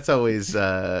 So that's always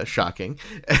shocking.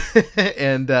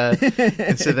 and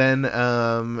so then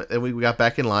we got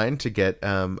back in line to get.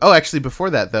 Actually, before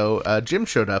that though, Jim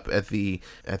showed up at the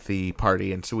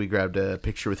party, and so we grabbed a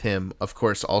picture with him. Of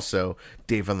course, also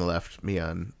Dave on the left, me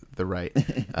on the right.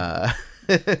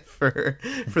 For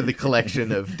the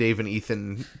collection of Dave and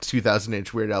Ethan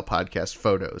 2000-inch Weird Al podcast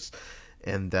photos,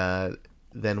 and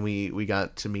then we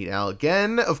got to meet Al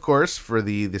again, of course, for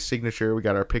the signature. We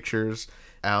got our pictures.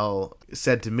 Al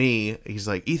said to me, he's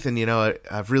like, Ethan,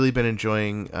 I've really been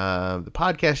enjoying the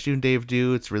podcast you and Dave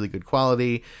do. It's really good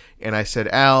quality. And I said,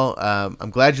 Al, I'm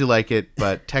glad you like it,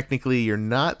 but technically you're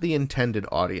not the intended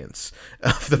audience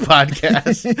of the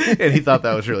podcast. And he thought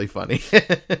that was really funny.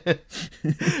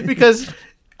 Because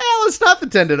Al is not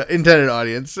the intended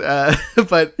audience.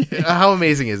 But how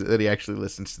amazing is it that he actually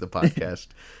listens to the podcast?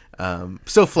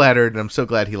 So flattered, and I'm so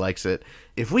glad he likes it.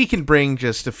 If we can bring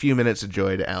just a few minutes of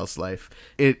joy to Al's life,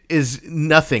 it is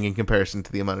nothing in comparison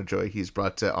to the amount of joy he's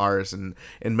brought to ours and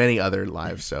many other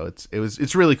lives. So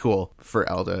it's really cool for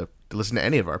Al to listen to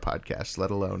any of our podcasts,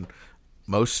 let alone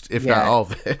most, if not all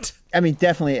of it. I mean,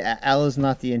 definitely, Al is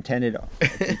not the intended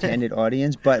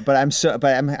audience, but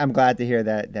I'm glad to hear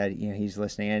that he's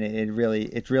listening, and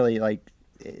it's really like.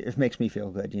 It makes me feel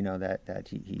good, that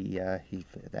he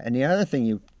and the other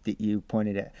thing you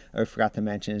pointed at or forgot to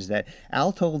mention is that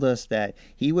Al told us that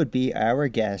he would be our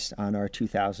guest on our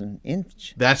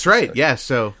 2000-inch. That's right. Episode. Yeah.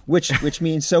 So which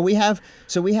means we have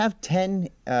 10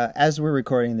 as we're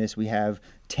recording this, we have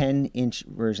 10-inch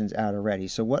versions out already.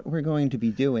 So what we're going to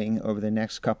be doing over the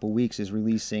next couple weeks is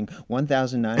releasing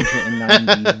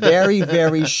 1,990 very,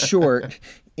 very short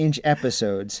inch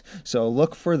episodes. So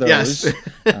look for those. Yes.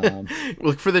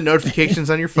 Look for the notifications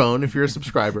on your phone if you're a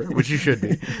subscriber, which you should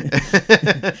be.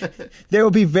 They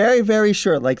will be very, very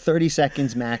short, like 30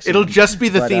 seconds max. It'll just be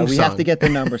the theme song. We have to get the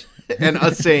numbers. And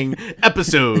us saying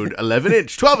episode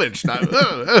 11-inch, 12-inch.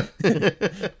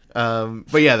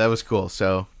 But yeah, that was cool.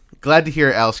 So glad to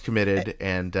hear Al's committed.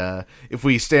 And if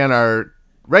we stay on our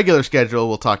regular schedule,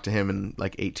 we'll talk to him in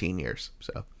like 18 years.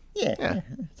 So. Yeah.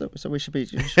 So we should be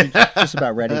just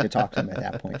about ready to talk to him at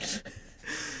that point.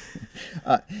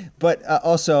 But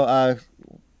also,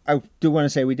 I do want to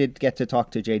say we did get to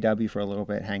talk to JW for a little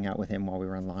bit, hang out with him while we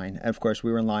were in line. Of course,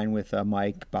 we were in line with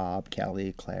Mike, Bob,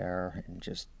 Kelly, Claire, and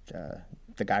just the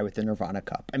guy with the Nirvana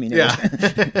cup. I mean, it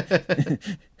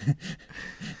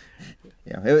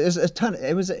was a ton.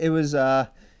 It was.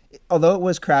 Although it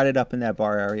was crowded up in that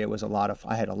bar area,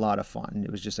 I had a lot of fun.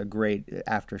 It was just a great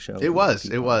after show. It was.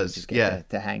 Yeah.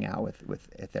 To hang out with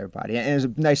everybody. And it was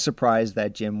a nice surprise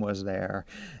that Jim was there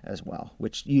as well,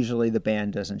 which usually the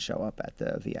band doesn't show up at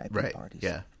the VIP parties.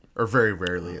 Yeah. Or very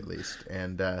rarely at least.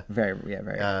 And very.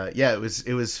 It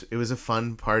was a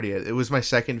fun party. It was my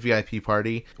second VIP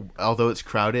party. Although it's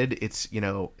crowded, it's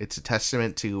a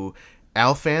testament to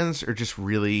Al fans are just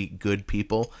really good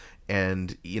people.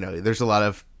 And, there's a lot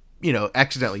of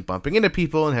accidentally bumping into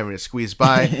people and having to squeeze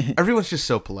by. Everyone's just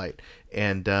so polite.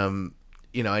 And,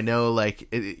 I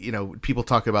know people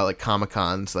talk about like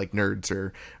Comic-Cons, like nerds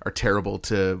are terrible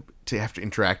to have to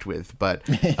interact with, but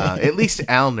at least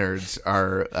Al nerds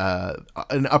are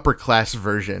an upper class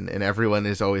version, and everyone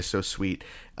is always so sweet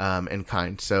and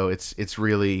kind. So it's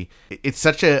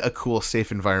such a cool,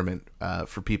 safe environment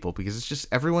for people, because it's just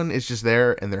everyone is just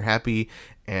there and they're happy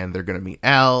and they're gonna meet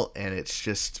Al, and it's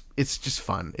just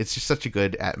fun. It's just such a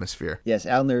good atmosphere. Yes,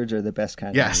 Al nerds are the best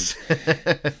kind of nerds.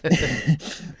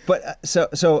 But so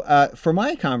for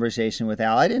my conversation with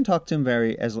Al, I didn't talk to him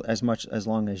as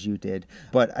long as you did,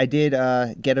 but I did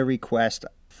get a request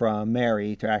from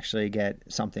Mary to actually get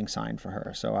something signed for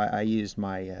her. So I used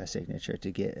my signature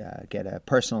to get a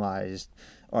personalized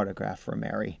autograph from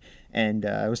Mary. And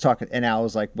I was talking, and Al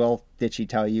was like, "Well, did she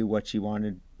tell you what she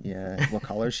wanted? What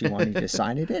color she wanted you to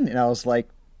sign it in?" And I was like,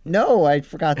 "No, I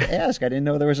forgot to ask. I didn't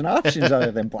know there was an option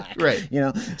other than black." Right.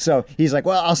 So he's like,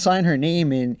 "Well, I'll sign her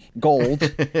name in gold,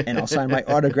 and I'll sign my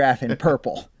autograph in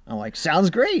purple." I'm like, "Sounds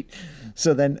great."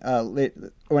 So then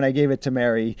when I gave it to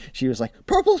Mary, she was like,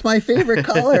 "Purple's my favorite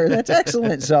color. That's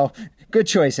excellent." So good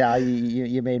choice, Al.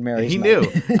 You made Mary's night. He knew.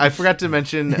 I forgot to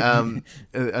mention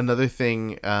another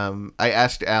thing. I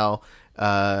asked Al,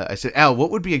 I said, "Al, what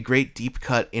would be a great deep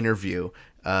cut interview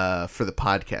for the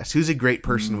podcast? Who's a great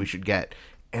person we should get?"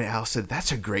 And Al said,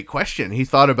 "That's a great question." He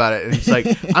thought about it, and he's like,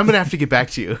 "I'm gonna have to get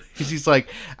back to you." He's like,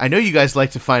 "I know you guys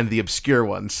like to find the obscure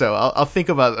ones, so I'll think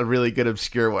about a really good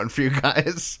obscure one for you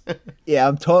guys." Yeah,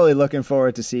 I'm totally looking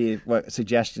forward to see what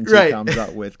suggestions he comes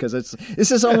up with, because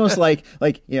this is almost like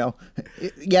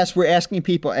yes, we're asking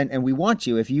people, and we want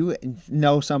you, if you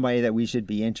know somebody that we should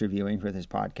be interviewing for this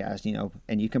podcast,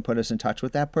 and you can put us in touch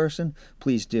with that person,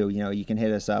 please do. You can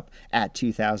hit us up at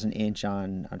 2000 Inch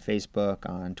on Facebook,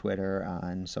 on Twitter,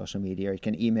 on social media, or you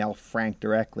can email Frank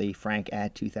directly,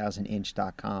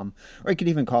 frank@2000inch.com, or you could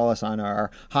even call us on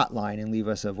our hotline and leave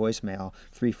us a voicemail,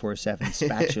 347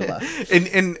 spatula.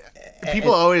 and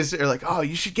people always are like, "Oh,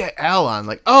 you should get Al on."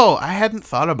 Like, "Oh, I hadn't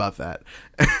thought about that."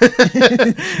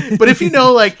 But if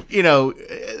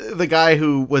the guy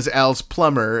who was Al's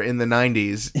plumber in the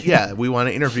 90s, yeah, we want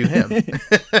to interview him.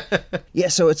 Yeah,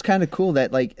 so it's kind of cool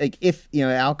that like if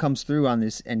Al comes through on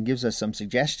this and gives us some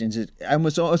suggestions, it's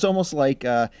almost like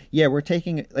we're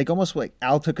taking almost like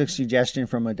Al took a suggestion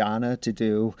from Madonna to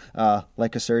do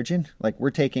like a surgeon. Like, we're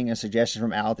taking a suggestion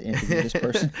from Al to interview this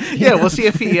person. Yeah, we'll see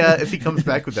if he comes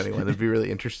back with anyone. It'd be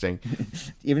really interesting.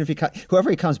 Even if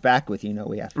whoever he comes back with,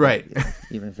 we have to, right.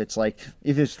 Even if it's like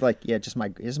this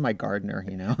is my gardener,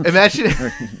 Imagine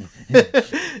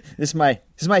this is my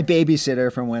babysitter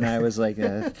from when I was like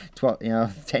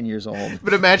 12, 10 years old.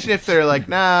 But imagine if they're like,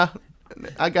 "Nah,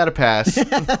 I gotta pass."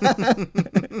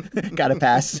 Gotta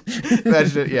pass.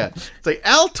 Imagine it, yeah. It's like,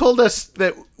 "Al told us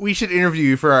that we should interview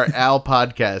you for our Al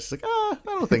podcast." Like, I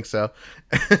don't think so.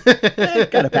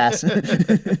 Gotta pass.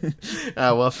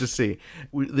 We'll have to see.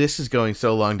 This is going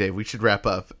so long, Dave. We should wrap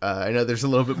up. I know there's a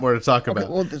little bit more to talk about.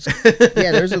 Well, there's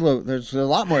a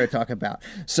lot more to talk about.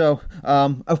 So,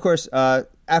 of course,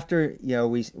 after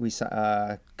we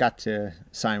got to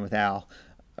sign with Al,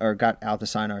 or got Al to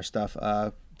sign our stuff,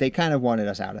 they kind of wanted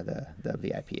us out of the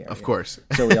VIP area. Of course.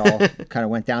 So we all kind of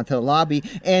went down to the lobby,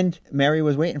 and Mary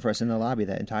was waiting for us in the lobby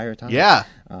that entire time. Yeah.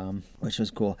 Which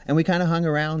was cool. And we kind of hung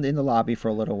around in the lobby for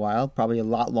a little while, probably a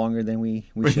lot longer than we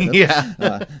should have. Yeah.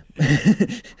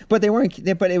 But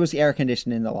it was air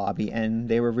conditioned in the lobby, and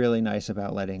they were really nice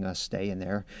about letting us stay in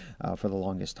there for the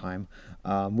longest time.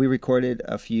 We recorded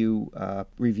a few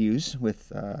reviews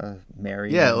with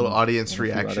Mary. Yeah, a little audience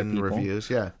reaction reviews.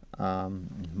 Yeah.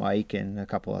 Mike and a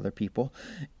couple other people,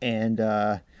 and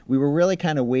we were really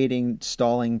kind of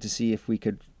stalling to see if we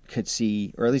could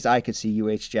see, or at least I could see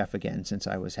UHF again, since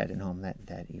I was heading home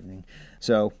that evening.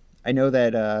 So I know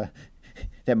that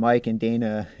Mike and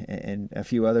Dana and a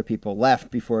few other people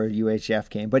left before UHF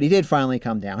came, but he did finally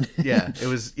come down. Yeah, it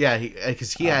was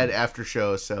because he had after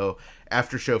show, so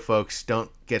after show folks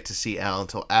don't get to see Al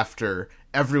until after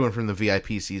everyone from the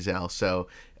VIP sees Al. So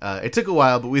it took a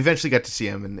while, but we eventually got to see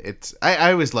him, and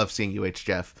I always love seeing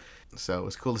UHF. So it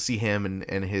was cool to see him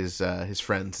and his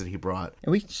friends that he brought.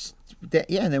 And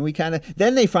and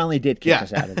then they finally did kick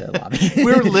us out of the lobby. We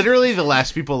were literally the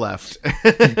last people left.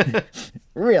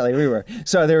 Really, we were.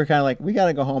 So they were kind of like, "We got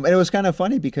to go home." And it was kind of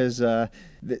funny because the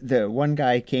one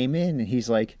guy came in, and he's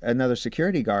like another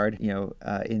security guard,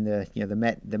 in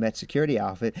the Met security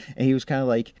outfit, and he was kind of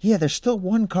like, "Yeah, there's still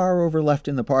one car over left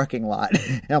in the parking lot."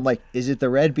 And I'm like, "Is it the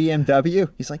red BMW?"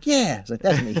 He's like, "Yeah." I was like,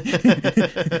 "That's me."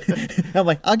 I'm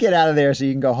like, "I'll get out of there so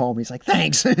you can go home." He's like,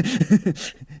 "Thanks."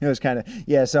 It was kind of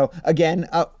So again,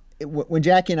 when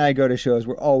Jackie and I go to shows,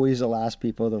 we're always the last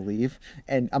people to leave,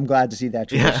 and I'm glad to see that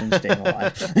tradition staying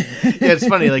alive. Yeah, it's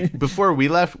funny. Like, before we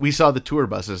left, we saw the tour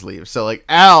buses leave. So like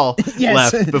Al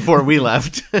left before we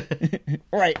left.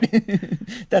 Right.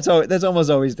 That's almost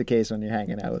always the case when you're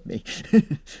hanging out with me.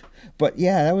 But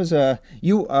yeah, that was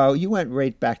you went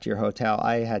right back to your hotel.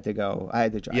 I had to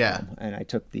drive home, and I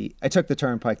took the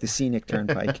turnpike, the scenic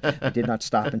turnpike. I did not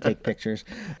stop and take pictures,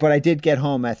 but I did get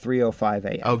home at 3:05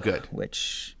 a.m. Oh, good.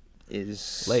 Which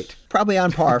is late, probably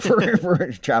on par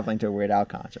for traveling to a Weird Al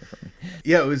concert for me.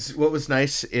 Yeah, what was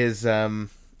nice is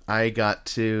I got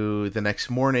to the next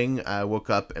morning. I woke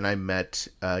up and I met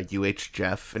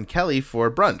Jeff and Kelly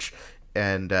for brunch,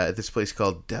 and at this place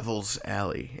called Devil's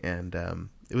Alley, and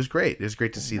it was great. It was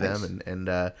great to see them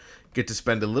and get to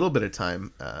spend a little bit of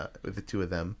time with the two of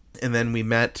them. And then we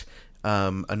met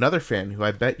another fan who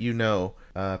I bet you know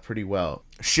pretty well.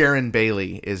 Sharon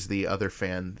Bailey is the other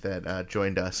fan that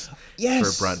joined us for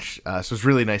brunch. So it was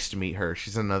really nice to meet her.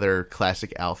 She's another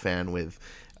classic Al fan with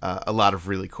a lot of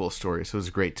really cool stories. So it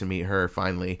was great to meet her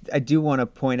finally. I do want to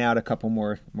point out a couple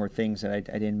more things that I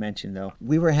didn't mention, though.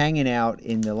 We were hanging out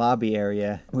in the lobby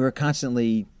area. We were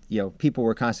constantly... people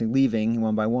were constantly leaving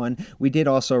one by one. We did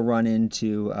also run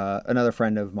into another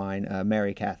friend of mine,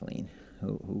 Mary Kathleen,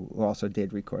 who also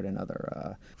did record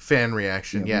another fan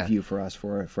reaction, review for us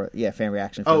for fan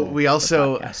reaction. For we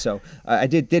also so I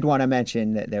did want to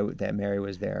mention that Mary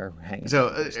was there hanging. So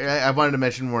I wanted to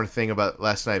mention one thing about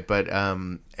last night, but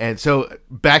and so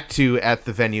back to at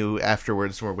the venue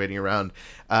afterwards, when we're waiting around,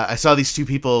 I saw these two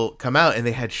people come out and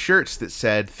they had shirts that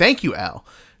said "Thank you, Al."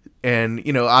 And,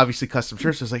 obviously custom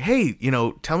shirts. I was like, hey,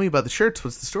 tell me about the shirts.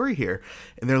 What's the story here?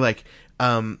 And they're like,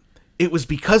 it was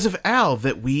because of Al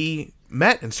that we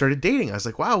met and started dating. I was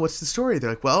like, wow, what's the story? They're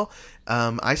like, well,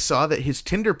 I saw that his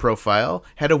Tinder profile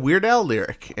had a Weird Al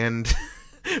lyric and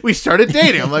we started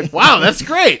dating. I'm like, wow, that's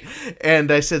great.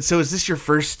 And I said, so is this your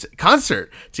first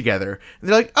concert together? And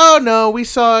they're like, oh, no, we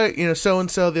saw,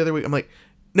 so-and-so the other week. I'm like,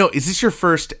 no, is this your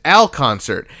first Al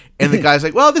concert? And the guy's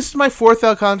like, well, this is my fourth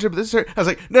Al concert, but this is I was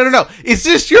like, no. Is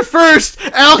this your first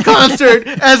Al concert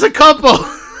as a couple?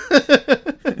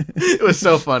 It was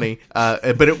so funny.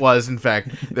 But it was, in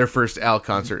fact, their first Al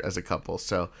concert as a couple.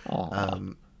 So,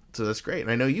 so that's great.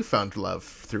 And I know you found love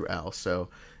through Al. So,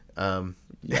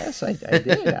 yes, I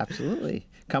did. Absolutely.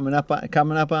 Coming up on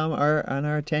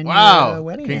our 10-year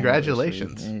wedding.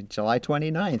 Congratulations. July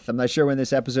 29th. I'm not sure when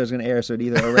this episode is going to air, so it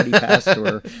either already passed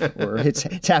or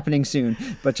it's happening soon.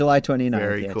 But July 29th,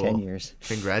 Very cool. 10 years.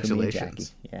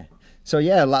 Congratulations. Yeah. So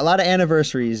yeah, a lot of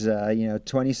anniversaries,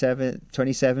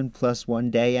 27 plus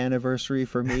 1 day anniversary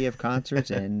for me of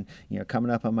concerts, and coming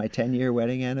up on my 10-year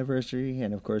wedding anniversary,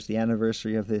 and of course the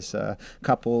anniversary of this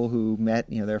couple who met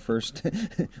their first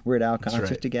Weird Al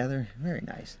concert together. Very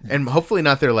nice. And hopefully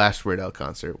not their last Weird Al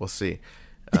concert. We'll see.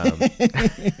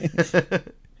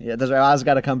 Yeah, that's right. Al's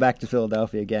got to come back to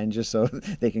Philadelphia again just so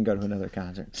they can go to another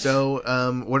concert. So,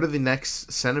 what are the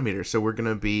next centimeters? So we're going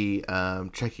to be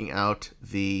checking out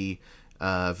the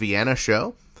Vienna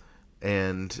show,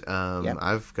 and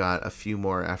I've got a few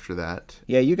more after that.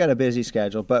 Yeah, you got a busy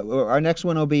schedule, but our next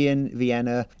one will be in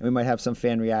Vienna, and we might have some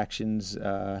fan reactions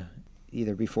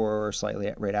either before or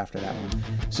slightly right after that one.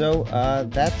 So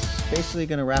that's basically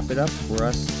going to wrap it up for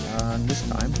us this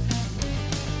time.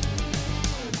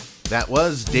 That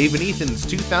was Dave and Ethan's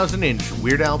 2000-inch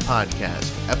Weird Al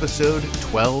podcast, episode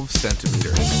 12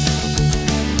 centimeters.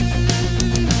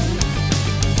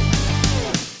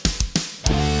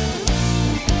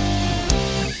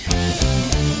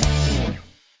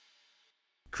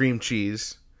 Cream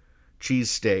cheese, cheese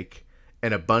steak,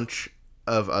 and a bunch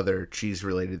of other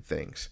cheese-related things.